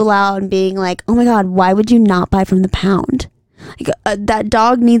 calling people out and being like, oh my God, why would you not buy from the pound? Like that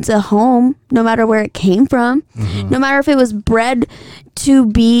dog needs a home no matter where it came from. No matter if it was bred to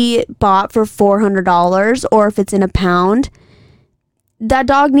be bought for $400 or if it's in a pound. That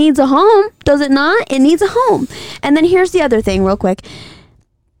dog needs a home, does it not? It needs a home. And then here's the other thing real quick.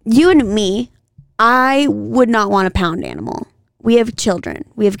 You and me, I would not want a pound animal. We have children.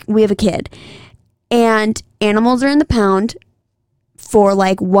 We have a kid. And animals are in the pound for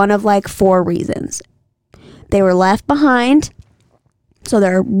like one of like 4 reasons. They were left behind, so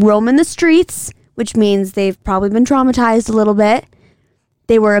they're roaming the streets, which means they've probably been traumatized a little bit.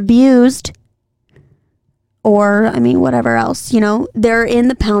 They were abused, or, I mean, whatever else, you know. They're in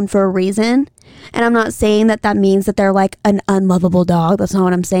the pound for a reason. And I'm not saying that that means that they're like an unlovable dog. That's not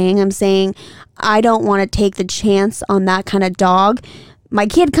what I'm saying. I'm saying I don't want to take the chance on that kind of dog. My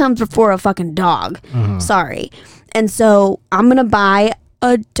kid comes before a fucking dog. Sorry. And so I'm going to buy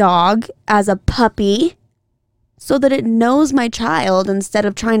a dog as a puppy so that it knows my child instead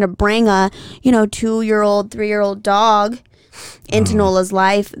of trying to bring a, 2-year-old, 3-year-old dog into Nola's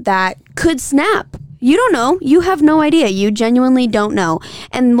life that could snap. You don't know. You have no idea. You genuinely don't know.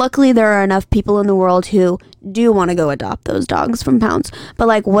 And luckily there are enough people in the world who do want to go adopt those dogs from pounds. But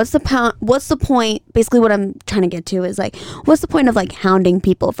like, what's the point? Basically what I'm trying to get to is like, what's the point of like hounding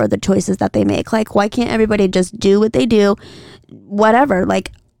people for the choices that they make? Like, why can't everybody just do what they do? Whatever.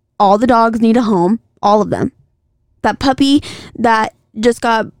 Like, all the dogs need a home. All of them. That puppy that just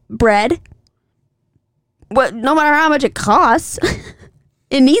got bred, no matter how much it costs,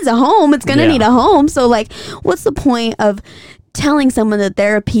 it needs a home. It's going to need a home. So, like, what's the point of telling someone that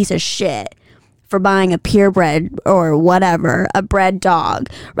they're a piece of shit for buying a purebred or whatever, a bred dog,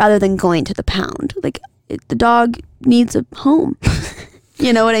 rather than going to the pound? Like, the dog needs a home.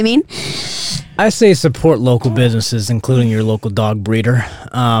 You know what I mean? I say support local businesses, including your local dog breeder.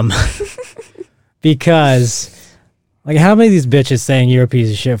 Because, like, how many of these bitches saying you're a piece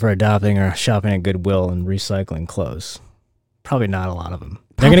of shit for adopting or shopping at Goodwill and recycling clothes? Probably not a lot of them.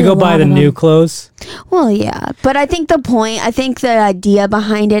 They're going to go buy the new clothes. Well, yeah. But I think the idea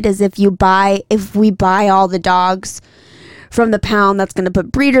behind it is if we buy all the dogs from the pound, that's going to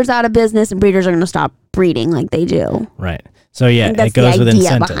put breeders out of business and breeders are going to stop breeding like they do. Right. So, yeah, it goes with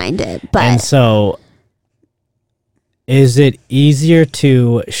incentive. Behind it. But, and so, is it easier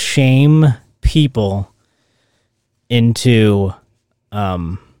to shame people into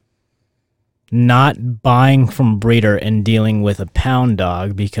not buying from breeder and dealing with a pound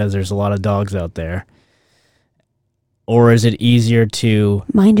dog because there's a lot of dogs out there? Or is it easier to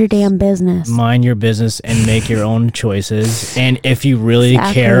mind your damn business? Mind your business and make your own choices. And if you really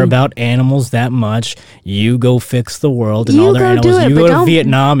care about animals that much, you go fix the world and all their animals. You go to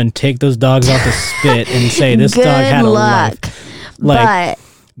Vietnam and take those dogs off the spit and say this dog had a life. Like, but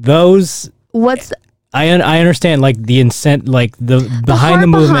those. I understand, like, the incent, like, the behind the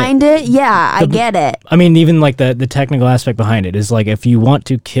movement. Behind it, yeah, I get it. I mean, even, like, the technical aspect behind it is, like, if you want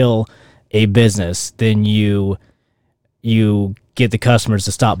to kill a business, then you get the customers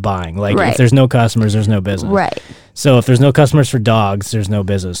to stop buying. Like, if there's no customers, there's no business. Right. So if there's no customers for dogs, there's no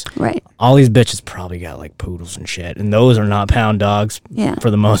business. Right. All these bitches probably got, like, poodles and shit, and those are not pound dogs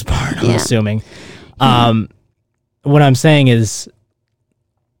for the most part, I'm assuming. What I'm saying is,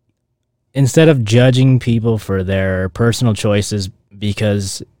 instead of judging people for their personal choices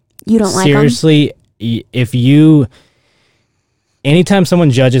because you don't like them. Seriously, anytime someone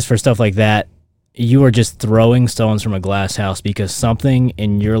judges for stuff like that, you are just throwing stones from a glass house because something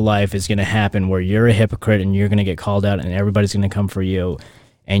in your life is going to happen where you're a hypocrite and you're going to get called out and everybody's going to come for you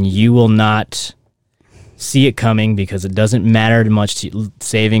and you will not see it coming because it doesn't matter much to you.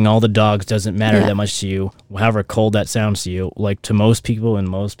 Saving all the dogs doesn't matter that much to you, however cold that sounds to you. Like, to most people in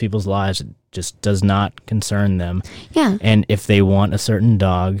most people's lives, it just does not concern them. Yeah. And if they want a certain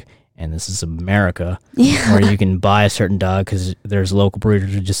dog and this is America, Yeah. where you can buy a certain dog because there's local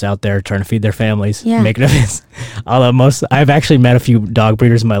breeders who are just out there trying to feed their families, Yeah. making it. Although I've actually met a few dog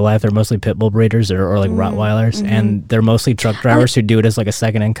breeders in my life. They're mostly pit bull breeders or like Rottweilers, and they're mostly truck drivers who do it as like a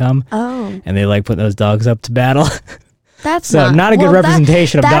second income, Oh, and they like putting those dogs up to battle. that's So not a good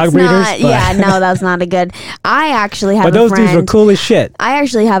representation of dog breeders, but- Yeah, no, that's not a good. I actually have But a those friend. dudes were cool as shit. I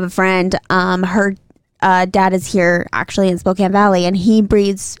actually have a friend. Her dad is here actually in Spokane Valley, and he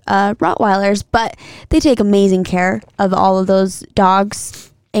breeds Rottweilers. But they take amazing care of all of those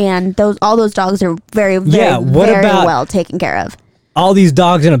dogs, and all those dogs are very, very, what very about- well taken care of. All these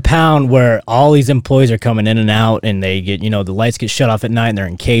dogs in a pound where all these employees are coming in and out, and they get, the lights get shut off at night and they're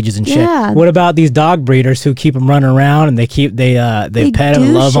in cages and shit. Yeah. What about these dog breeders who keep them running around and they pet them and do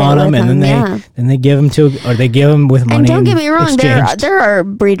love shit on them, with and then them, they give them they give them with money. And don't in get me wrong, exchange. there are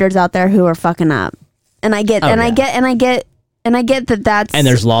breeders out there who are fucking up, and I get, Oh, and I yeah. get, and I get, and I get that that's And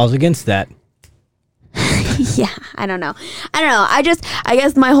there's laws against that. yeah. I don't know. I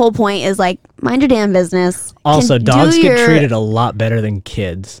guess my whole point is like, mind your damn business. Also, Do dogs get your- treated a lot better than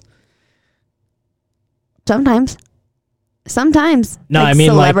kids. sometimes. No, Like I mean,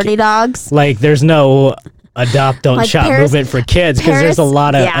 like- celebrity dogs. Like, there's no adopt, don't Like shop Paris- movement for kids because there's a Paris-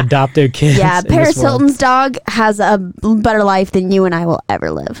 lot of yeah. adopted kids. Yeah, in this Paris world. Hilton's dog has a better life than you and I will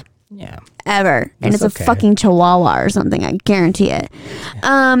ever live. Yeah. Ever. And That's it's okay. a fucking chihuahua or something, I guarantee it.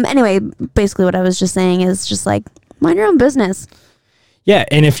 Anyway, basically what I was just saying is just like, mind your own business. Yeah,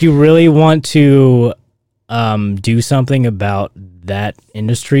 and if you really want to do something about that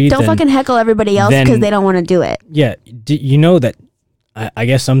industry, Don't then, fucking heckle everybody else then- because they don't want to do it. yeah, you know that. I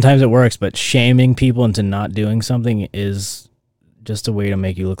guess sometimes it works, but shaming people into not doing something is just a way to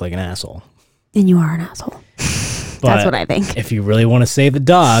make you look like an asshole. And you are an asshole. But That's what I think. if you really want to save the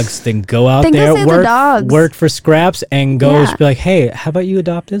dogs, then go out Then go there, save the dogs. work for scraps, and go Yeah. just be like, hey, how about you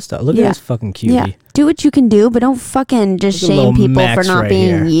adopt this dog? Look Yeah. at this fucking cutie. Yeah. Do what you can do, but don't fucking just Look at shame little people Max for not right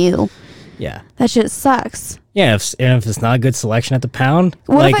being here. you. Yeah. That shit sucks. Yeah, if it's not a good selection at the pound,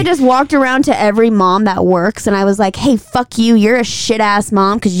 What like, if I just walked around to every mom that works and I was like, hey, fuck you, you're a shit ass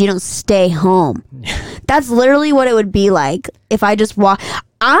mom because you don't stay home. That's literally what it would be like if I just walk.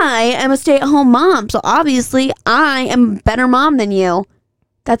 I am a stay at home mom, so obviously I am a better mom than you.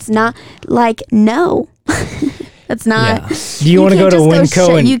 That's not like, no. That's not. yeah. Do you want to go can't to just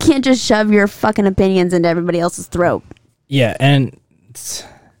Winco and you can't just shove your fucking opinions into everybody else's throat. yeah, and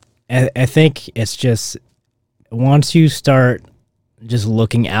I think it's just once you start just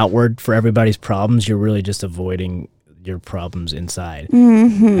looking outward for everybody's problems, you're really just avoiding your problems inside.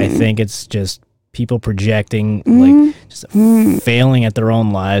 Mm-hmm. I think it's just people projecting like just failing at their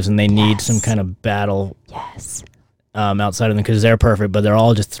own lives, and they need some kind of battle Yes. outside of them because they're perfect, but they're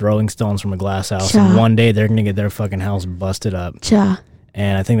all just throwing stones from a glass house, Sure. and one day they're gonna get their fucking house busted up. Cha.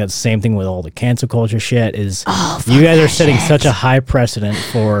 And I think that's the same thing with all the cancel culture shit is Oh, you guys are that setting shit. such a high precedent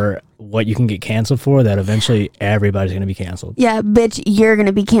for what you can get canceled for that eventually everybody's going to be canceled. Yeah, bitch, you're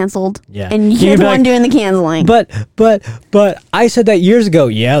gonna be canceled. Yeah. And You're you're the gonna one be doing the canceling. But I said that years ago.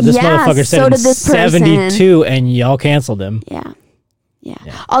 Yeah, this Yeah, motherfucker so said in did this person. 72 and y'all canceled him. Yeah.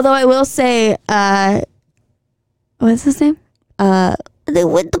 Although I will say, what's his name? They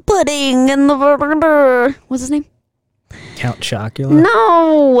with the pudding and the what's his name? Count Chocula?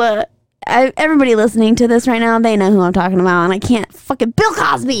 No. Everybody listening to this right now, they know who I'm talking about, and I can't fucking Bill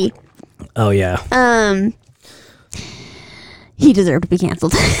Cosby. Oh, yeah. He deserved to be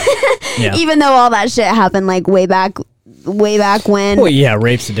canceled. Yeah. Even though all that shit happened like way back when. Well, yeah,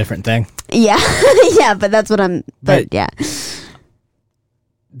 rape's a different thing. Yeah. Yeah, but that's what I'm but But- yeah.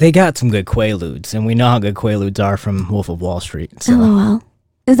 They got some good Quaaludes, and we know how good Quaaludes are from Wolf of Wall Street. So, LOL.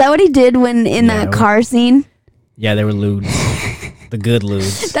 Is that what he did when in Yeah, that car scene? yeah, they were lewds. The good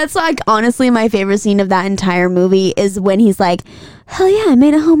lewds. That's like honestly my favorite scene of that entire movie is when he's like, hell yeah, I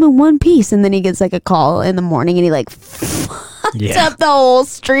made it home in one piece. And then he gets like a call in the morning and he like fucked Yeah. up the whole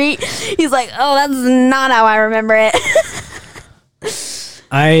street. He's like, oh, that's not how I remember it.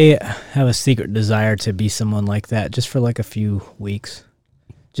 I have a secret desire to be someone like that just for like a few weeks.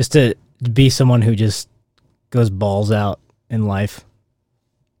 Just to be someone who just goes balls out in life.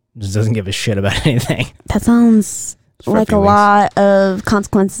 Just doesn't give a shit about anything. That sounds For a like few a weeks. lot of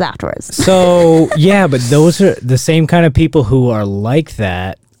consequences afterwards. So, yeah, but those are the same kind of people who are like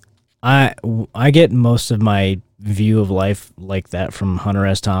that. I get most of my view of life like that from Hunter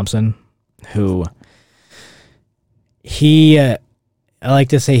S. Thompson, who I like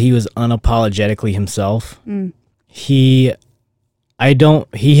to say he was unapologetically himself. He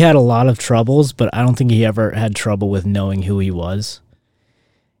had a lot of troubles, but I don't think he ever had trouble with knowing who he was.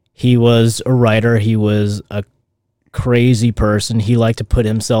 He was a writer. He was a crazy person. He liked to put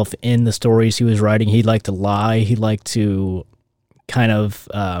himself in the stories he was writing. He liked to lie. He liked to kind of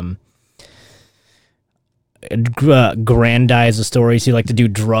aggrandize the stories. He liked to do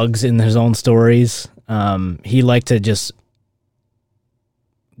drugs in his own stories. He liked to just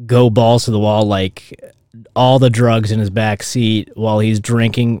go balls to the wall, like all the drugs in his back seat while he's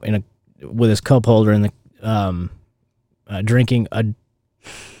drinking with his cup holder in the drinking a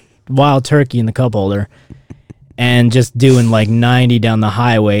wild turkey in the cup holder, and just doing like 90 down the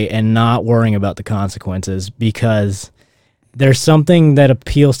highway and not worrying about the consequences. Because there's something that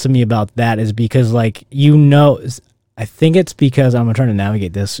appeals to me about that, is because, like, I think it's because I'm trying to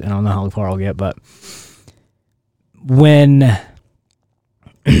navigate this and I don't know how far I'll get, but when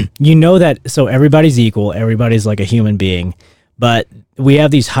you know that, so everybody's equal, everybody's like a human being, but we have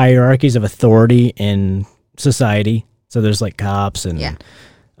these hierarchies of authority in society. So there's like cops and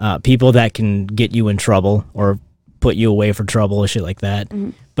people that can get you in trouble or put you away for trouble or shit like that.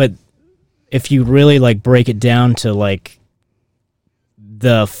 Mm-hmm. But if you really like break it down to like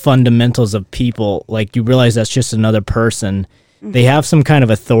the fundamentals of people, like you realize that's just another person. Mm-hmm. They have some kind of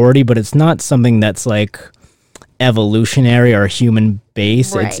authority, but it's not something that's like evolutionary or human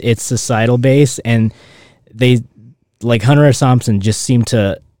based. Right. It's societal based, and they, like Hunter S. Thompson, just seem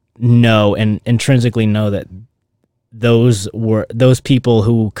to know and intrinsically know that those people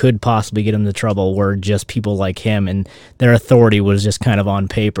who could possibly get him into trouble were just people like him, and their authority was just kind of on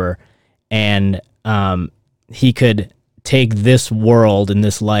paper, and he could take this world and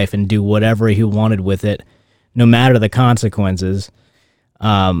this life and do whatever he wanted with it, no matter the consequences,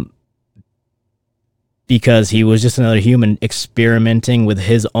 because he was just another human experimenting with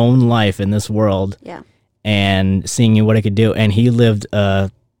his own life in this world, and seeing what it could do. And he lived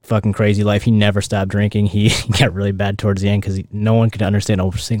a fucking crazy life. He never stopped drinking. He got really bad towards the end because no one could understand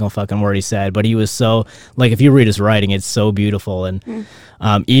a single fucking word he said. But he was so, like, if you read his writing, it's so beautiful. And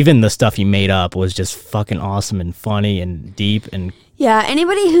even the stuff he made up was just fucking awesome and funny and deep. And yeah,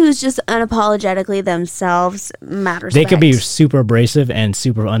 anybody who's just unapologetically themselves matters. They could be super abrasive and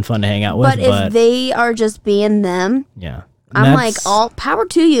super unfun to hang out with. But if they are just being them, I'm like, all power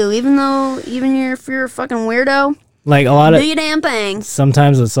to you. Even if you're a fucking weirdo, like a lot of do your damn thing.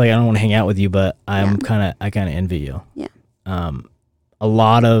 Sometimes it's like I don't want to hang out with you, but I kind of envy you. Yeah. I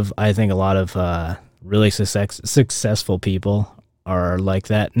think a lot of really successful people are like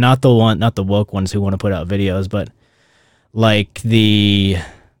that. Not the woke ones who want to put out videos, but like the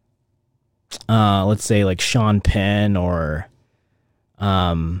let's say like Sean Penn or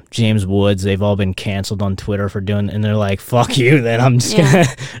James Woods. They've all been canceled on Twitter for doing, and they're like, fuck you, then I'm just gonna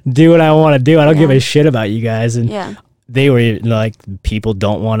do what I want to do. I don't give a shit about you guys. And they were like, people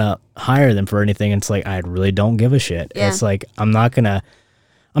don't want to hire them for anything. It's like, I really don't give a shit. It's like, I'm not gonna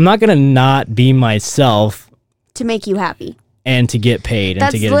not be myself to make you happy and to get paid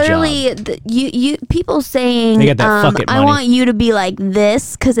and to get a job. That's literally you people saying, they get that fuck it money. I want you to be like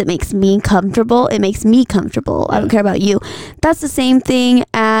this because it makes me comfortable. It makes me comfortable. I don't care about you. That's the same thing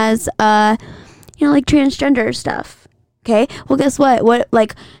as like transgender stuff. Okay, well, guess what,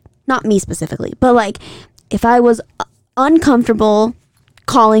 like, not me specifically, but like if I was uncomfortable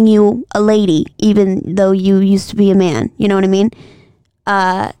calling you a lady even though you used to be a man, you know what I mean,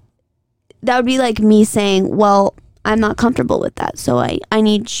 that would be like me saying, well, I'm not comfortable with that, so I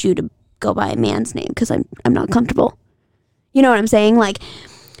need you to go by a man's name because I'm not comfortable. You know what I'm saying? Like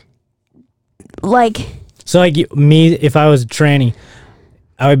so like me, if I was a tranny,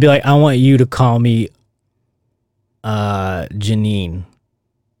 I would be like, I want you to call me Janine.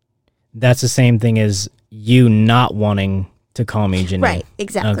 That's the same thing as you not wanting to call me Janine. Right,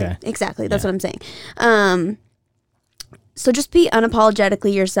 exactly. Okay. Exactly. That's what I'm saying. So just be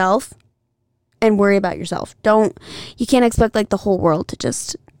unapologetically yourself and worry about yourself. You can't expect like the whole world to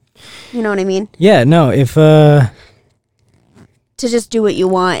just, you know what I mean? Yeah, no, if to just do what you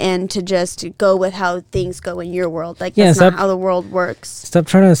want and to just go with how things go in your world. Like, that's not how the world works. Stop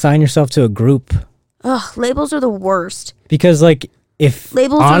trying to assign yourself to a group. Ugh, labels are the worst. Because like, if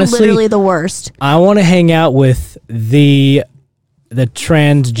labels honestly, are literally the worst. I want to hang out with the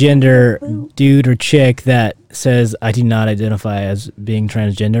transgender dude or chick that says, I do not identify as being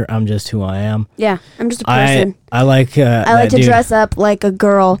transgender. I'm just who I am. Yeah, I'm just a person. I like to dude. Dress up like a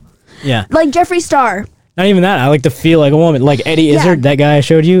girl. Yeah. Like Jeffree Star. Not even that. I like to feel like a woman. Like Eddie Izzard, that guy I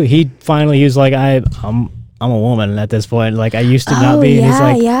showed you, he was like, I'm a woman at this point. Like, I used to not be. And he's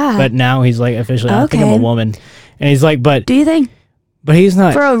like, but now he's like, officially, I think I'm a woman. And he's like, but... Do you think? But he's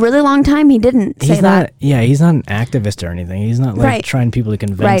not... For a really long time, he didn't say that. Yeah, he's not an activist or anything. He's not like trying people to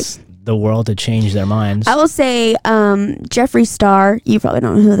convince the world to change their minds. I will say, Jeffree Star, you probably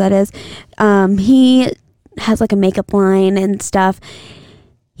don't know who that is. He has like a makeup line and stuff.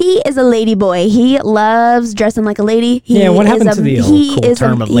 He is a lady boy. He loves dressing like a lady. What happened to the cool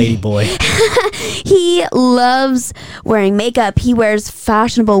term of lady boy? He loves wearing makeup. He wears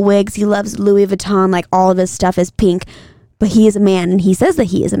fashionable wigs. He loves Louis Vuitton. Like, all of his stuff is pink. But he is a man, and he says that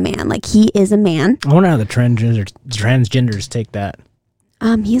he is a man. Like, he is a man. I wonder how the transgenders take that.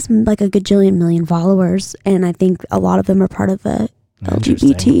 He has like a gajillion million followers, and I think a lot of them are part of the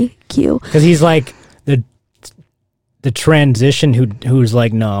LGBTQ. Because he's like the transition who's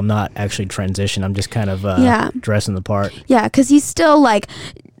like, no, I'm not actually transition. I'm just kind of dressing the part. Yeah, because he's still like,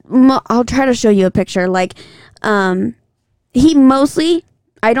 I'll try to show you a picture. Like, he mostly,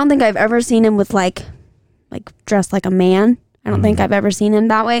 I don't think I've ever seen him with like dressed like a man. I don't think I've ever seen him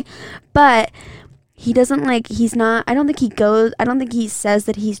that way. But he doesn't like, he's not, I don't think he says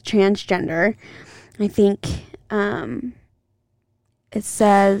that he's transgender. I think it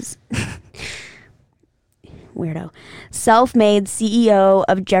says... Weirdo. Self-made CEO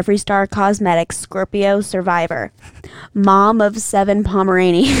of Jeffree Star Cosmetics, Scorpio survivor. Mom of 7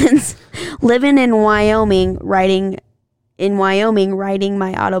 Pomeranians. Living in Wyoming, writing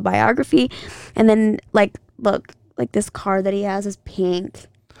my autobiography. And then, like, look, like this car that he has is pink.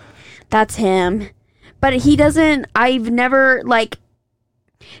 That's him. But he doesn't, I've never, like,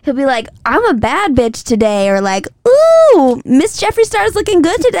 he'll be like, I'm a bad bitch today. Or like, ooh, Miss Jeffree Star's looking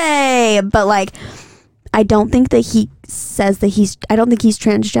good today. But, like, I don't think that he says that I don't think he's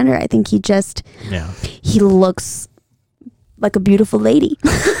transgender. I think he looks like a beautiful lady.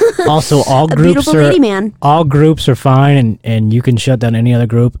 Also, all groups all groups are fine, and you can shut down any other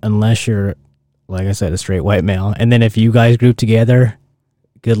group unless you're, like I said, a straight white male. And then if you guys group together,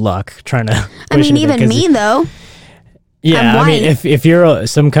 good luck trying to. I mean, even me though. Yeah, I mean, if you're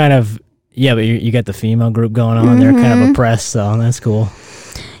some kind of but you got the female group going on, they're kind of oppressed, so that's cool.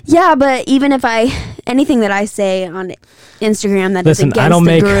 Yeah, but even if anything that I say on Instagram that is against the group. I don't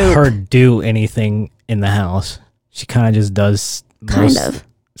make her do anything in the house. She kind of just does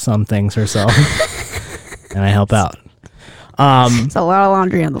some things herself, and I help out. It's a lot of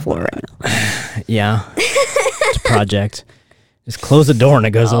laundry on the floor right now. Yeah, it's a project. Just close the door and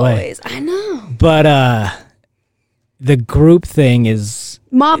it goes away. I know. But the group thing is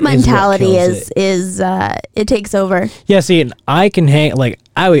mob mentality is it takes over. Yeah, see, I can hang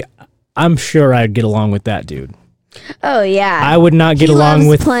I'm sure I'd get along with that dude. Oh yeah. I would not get along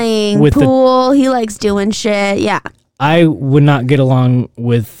with playing pool. He likes doing shit. Yeah. I would not get along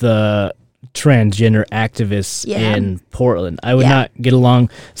with the transgender activists in Portland. I would not get along.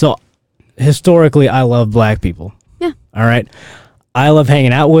 So historically, I love black people. Yeah. All right. I love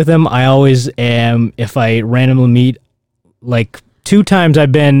hanging out with them. I always am. If I randomly meet, like 2 times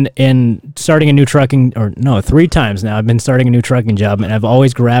I've been starting a new trucking, or no, 3 times now I've been starting a new trucking job, and I've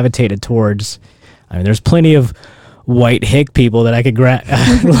always gravitated towards, I mean, there's plenty of white hick people that I could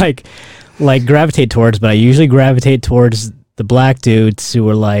like gravitate towards, but I usually gravitate towards the black dudes who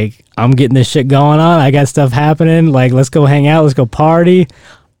are like, I'm getting this shit going on. I got stuff happening. Like, let's go hang out. Let's go party.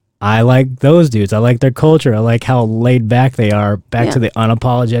 I like those dudes. I like their culture. I like how laid back they are, to the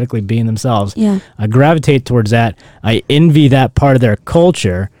unapologetically being themselves. Yeah. I gravitate towards that. I envy that part of their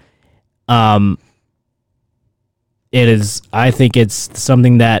culture. I think it's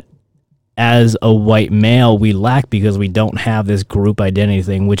something that as a white male we lack because we don't have this group identity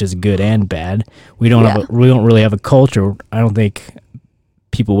thing, which is good and bad. We don't really have a culture. I don't think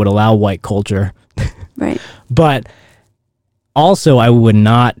people would allow white culture. Right. But also, I would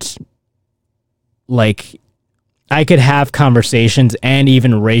not, I could have conversations and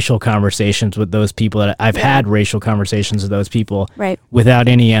even racial conversations with those people. That I've had racial conversations with those people without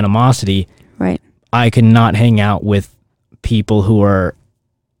any animosity. Right. I cannot hang out with people who are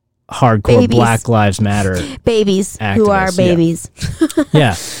hardcore Black Lives Matter babies activists, who are babies.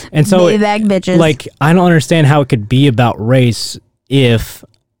 Yeah. And so, Baby-bag bitches. I don't understand how it could be about race if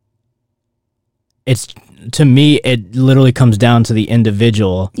it's... To me, it literally comes down to the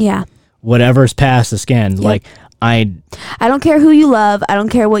individual. Yeah. Whatever's past the skin. Yep. I don't care who you love. I don't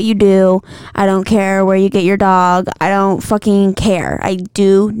care what you do. I don't care where you get your dog. I don't fucking care. I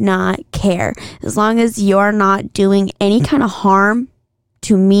do not care. As long as you're not doing any kind of harm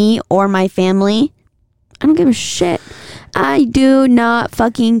to me or my family, I don't give a shit. I do not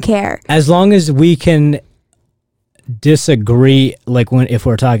fucking care. As long as we can disagree, if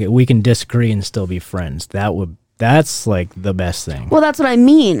we're talking, we can disagree and still be friends. That's the best thing. Well, that's what I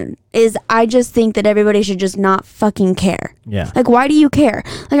mean, is I just think that everybody should just not fucking care. Yeah. Why do you care?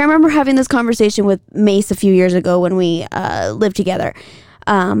 I remember having this conversation with Mace a few years ago when we lived together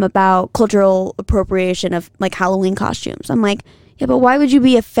about cultural appropriation of Halloween costumes. I'm like, yeah, but why would you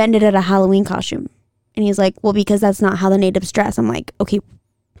be offended at a Halloween costume? And he's like, well, because that's not how the natives dress. I'm like, okay,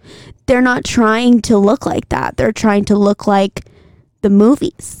 they're not trying to look like that. They're trying to look like the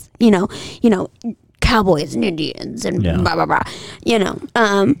movies, you know, cowboys and Indians and blah, blah, blah,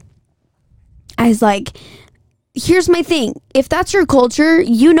 I was like, here's my thing. If that's your culture,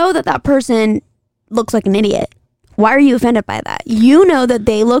 you know that person looks like an idiot. Why are you offended by that? You know that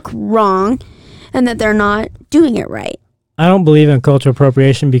they look wrong and that they're not doing it right. I don't believe in cultural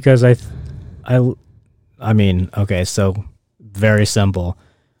appropriation because I mean, okay, so very simple.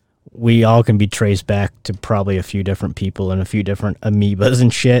 We all can be traced back to probably a few different people and a few different amoebas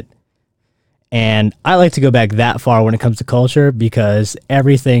and shit. And I like to go back that far when it comes to culture because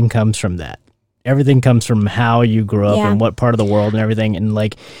everything comes from that. Everything comes from how you grew up and what part of the world and everything. And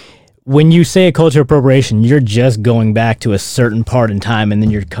like, when you say a cultural appropriation, you're just going back to a certain part in time and then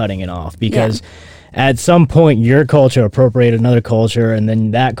you're cutting it off because at some point your culture appropriated another culture and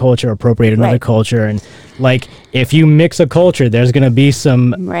then that culture appropriated another culture. And like, if you mix a culture, there's going to be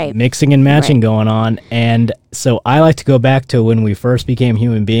some mixing and matching going on. And so I like to go back to when we first became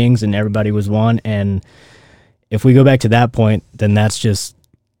human beings and everybody was one. And if we go back to that point, then that's just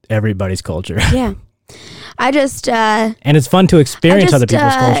everybody's culture. Yeah. I just and it's fun to experience other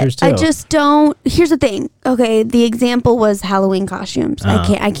people's cultures too. I just don't. Here's the thing. Okay, the example was Halloween costumes.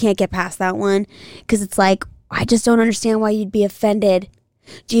 I can't get past that one because it's like I just don't understand why you'd be offended.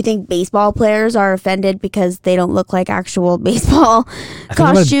 Do you think baseball players are offended because they don't look like actual baseball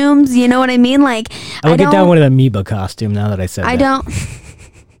costumes? You know what I mean? Like I would get down with an amoeba costume now that I said that. I don't.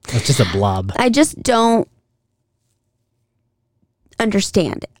 It's just a blob. I just don't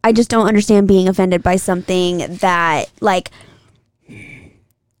understand. I just don't understand being offended by something that, like,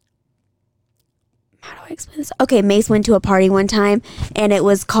 how do I explain this? Okay, Mace went to a party one time and it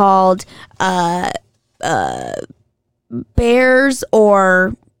was called Bears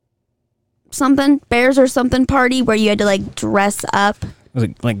or something party where you had to like dress up. Was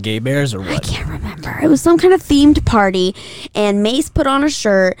it like gay bears or what? I can't remember. It was some kind of themed party and Mace put on a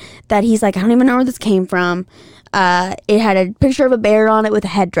shirt that he's like, I don't even know where this came from. It had a picture of a bear on it with a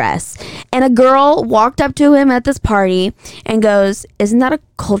headdress. And a girl walked up to him at this party and goes, isn't that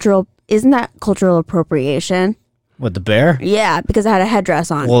cultural appropriation? What, the bear? Yeah, because it had a headdress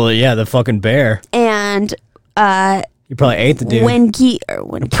on. Well, yeah, the fucking bear. And you probably ate the dude.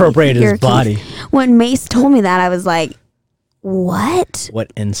 When appropriated his body. When Mace told me that, I was like, what?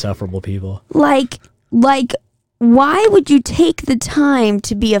 What insufferable people. Like why would you take the time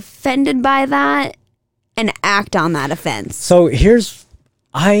to be offended by that and act on that offense? So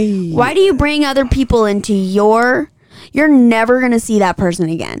why do you bring other people into you're never going to see that person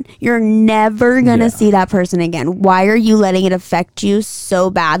again. You're never going to see that person again. Why are you letting it affect you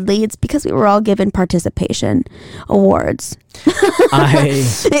so badly? It's because we were all given participation awards.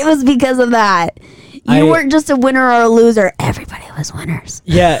 It was because of that. You weren't just a winner or a loser. Everybody was winners.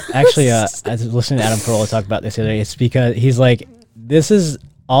 Yeah, actually, I was listening to Adam Carolla talk about this the other day. It's because he's like, this is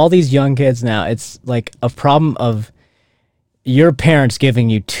all these young kids now. It's like a problem of your parents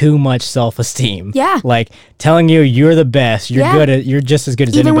giving you too much self-esteem. Yeah. Like telling you you're the best. You're just as good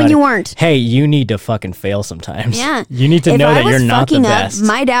as even anybody. When you weren't. Hey, you need to fucking fail sometimes. Yeah. You need to know that you're not the best.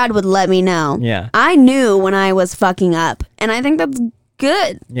 My dad would let me know. Yeah. I knew when I was fucking up. And I think that's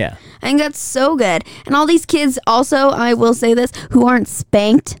good. Yeah. I think that's so good. And all these kids also, I will say this, who aren't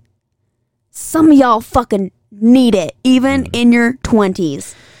spanked, some of y'all fucking need it, even in your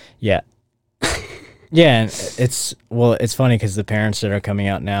 20s. Yeah. Yeah, and it's funny because the parents that are coming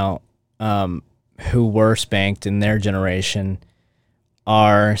out now who were spanked in their generation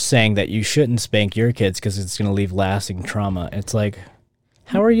are saying that you shouldn't spank your kids because it's going to leave lasting trauma. It's like,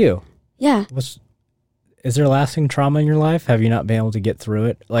 how are you? Yeah. Is there lasting trauma in your life? Have you not been able to get through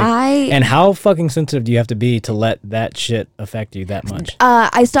it? And how fucking sensitive do you have to be to let that shit affect you that much?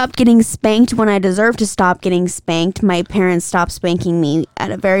 I stopped getting spanked when I deserved to stop getting spanked. My parents stopped spanking me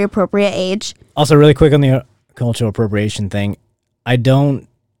at a very appropriate age. Also, really quick on the cultural appropriation thing, I don't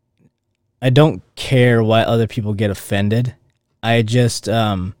care why other people get offended. I just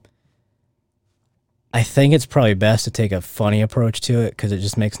I think it's probably best to take a funny approach to it because it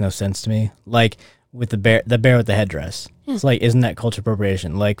just makes no sense to me. Like with the bear with the headdress. Yeah. It's like, isn't that cultural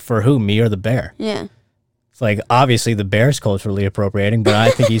appropriation? Like for who, me or the bear? Yeah. It's like, obviously the bear's culturally appropriating, but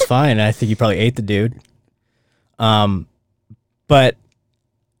I think he's fine. I think he probably ate the dude. But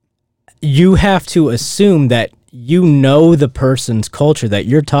you have to assume that you know the person's culture that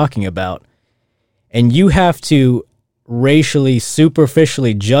you're talking about, and you have to racially,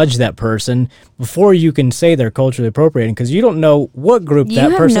 superficially judge that person before you can say they're culturally appropriating, because you don't know what group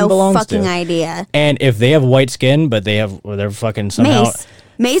that person belongs to. You have no fucking idea. And if they have white skin, but they're fucking somehow...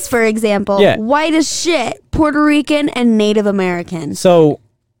 Mace, for example, Yeah. white as shit, Puerto Rican and Native American. So,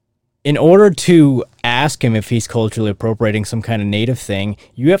 in order to ask him if he's culturally appropriating some kind of native thing,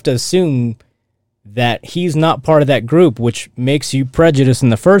 you have to assume that he's not part of that group, which makes you prejudiced in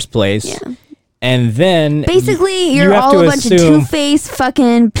the first place. Yeah. And then Basically, you you're have all to a bunch of assume- two-faced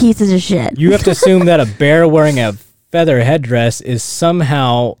fucking pieces of shit. You have to assume that a bear wearing a feather headdress is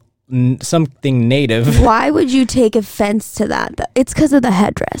somehow something native. Why would you take offense to that? It's because of the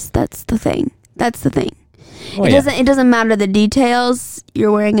headdress. That's the thing. Oh, It yeah. doesn't matter the details.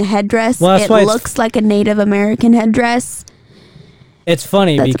 You're wearing a headdress. Well, that's It why it's- looks like a Native American headdress. It's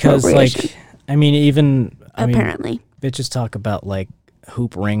funny That's because, appropriation. like, I mean, Apparently. bitches talk about, like,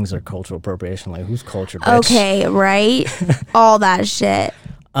 hoop rings or cultural appropriation. Like, who's culture, bitch? Okay, right? All that shit.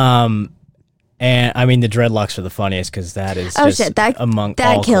 And I mean, the dreadlocks are the funniest because that is Oh just shit, that among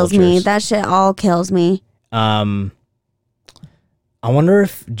that all kills me. cultures. That shit all kills me. I wonder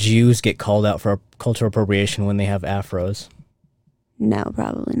if Jews get called out for cultural appropriation when they have afros, No,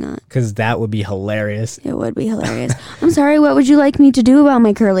 probably not. because that would be hilarious. It would be hilarious. I'm sorry, what would you like me to do about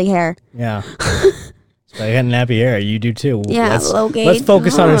my curly hair? Yeah. So I got nappy hair. You do too. Yeah, Logate. Let's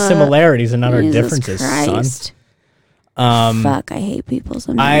focus on our Uh, similarities and not our Jesus differences, Christ. son. Fuck, I hate people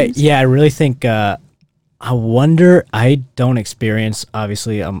sometimes. I really think. I wonder. I don't experience.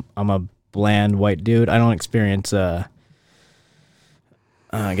 Obviously, I'm a bland white dude. I don't experience. I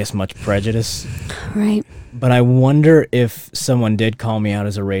guess much prejudice. Right. But I wonder if someone did call me out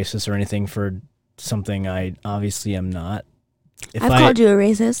as a racist or anything for something I obviously am not. If I've called you a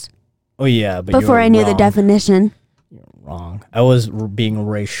racist Oh yeah, but before you're I knew the wrong. definition. You're wrong. I was being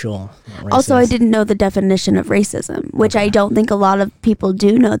racial. not Also, I racist. didn't know the definition of racism, which I don't think a lot of people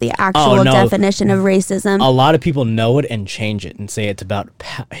do know the actual no. definition of racism. A lot of people know it and change it and say it's about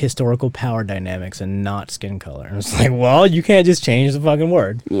historical power dynamics and not skin color. And it's like, well, you can't just change the fucking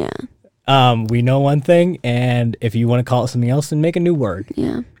word. Yeah, We know one thing, and if you want to call it something else, then make a new word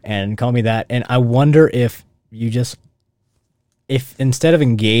yeah. and call me that. And I wonder if you just, if instead of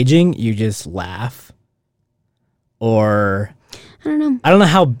engaging, you just laugh, or I don't know. I don't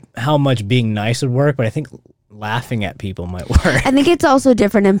know how much being nice would work, but I think laughing at people might work. I think it's also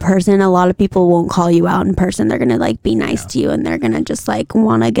different in person. A lot of people won't call you out in person. They're gonna like be nice to you, and they're gonna just like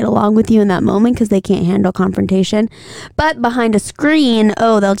want to get along with you in that moment because they can't handle confrontation. But behind a screen,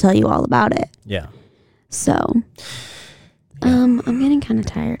 they'll tell you all about it. Yeah. So, I'm getting kind of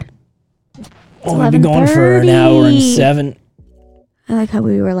tired. Oh, we've been going for an 11:30. hour and 7. I like how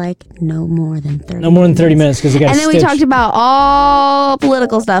we were like no more than 30. No more than 30 minutes because I got And then we talked about all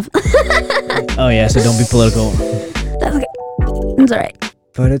political stuff. Oh yeah, so don't be political. That's okay. It's all right.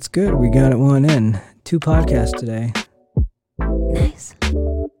 But it's good. We got it one in. 2 podcasts today. Nice.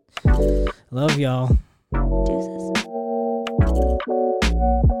 Love y'all. Deuces.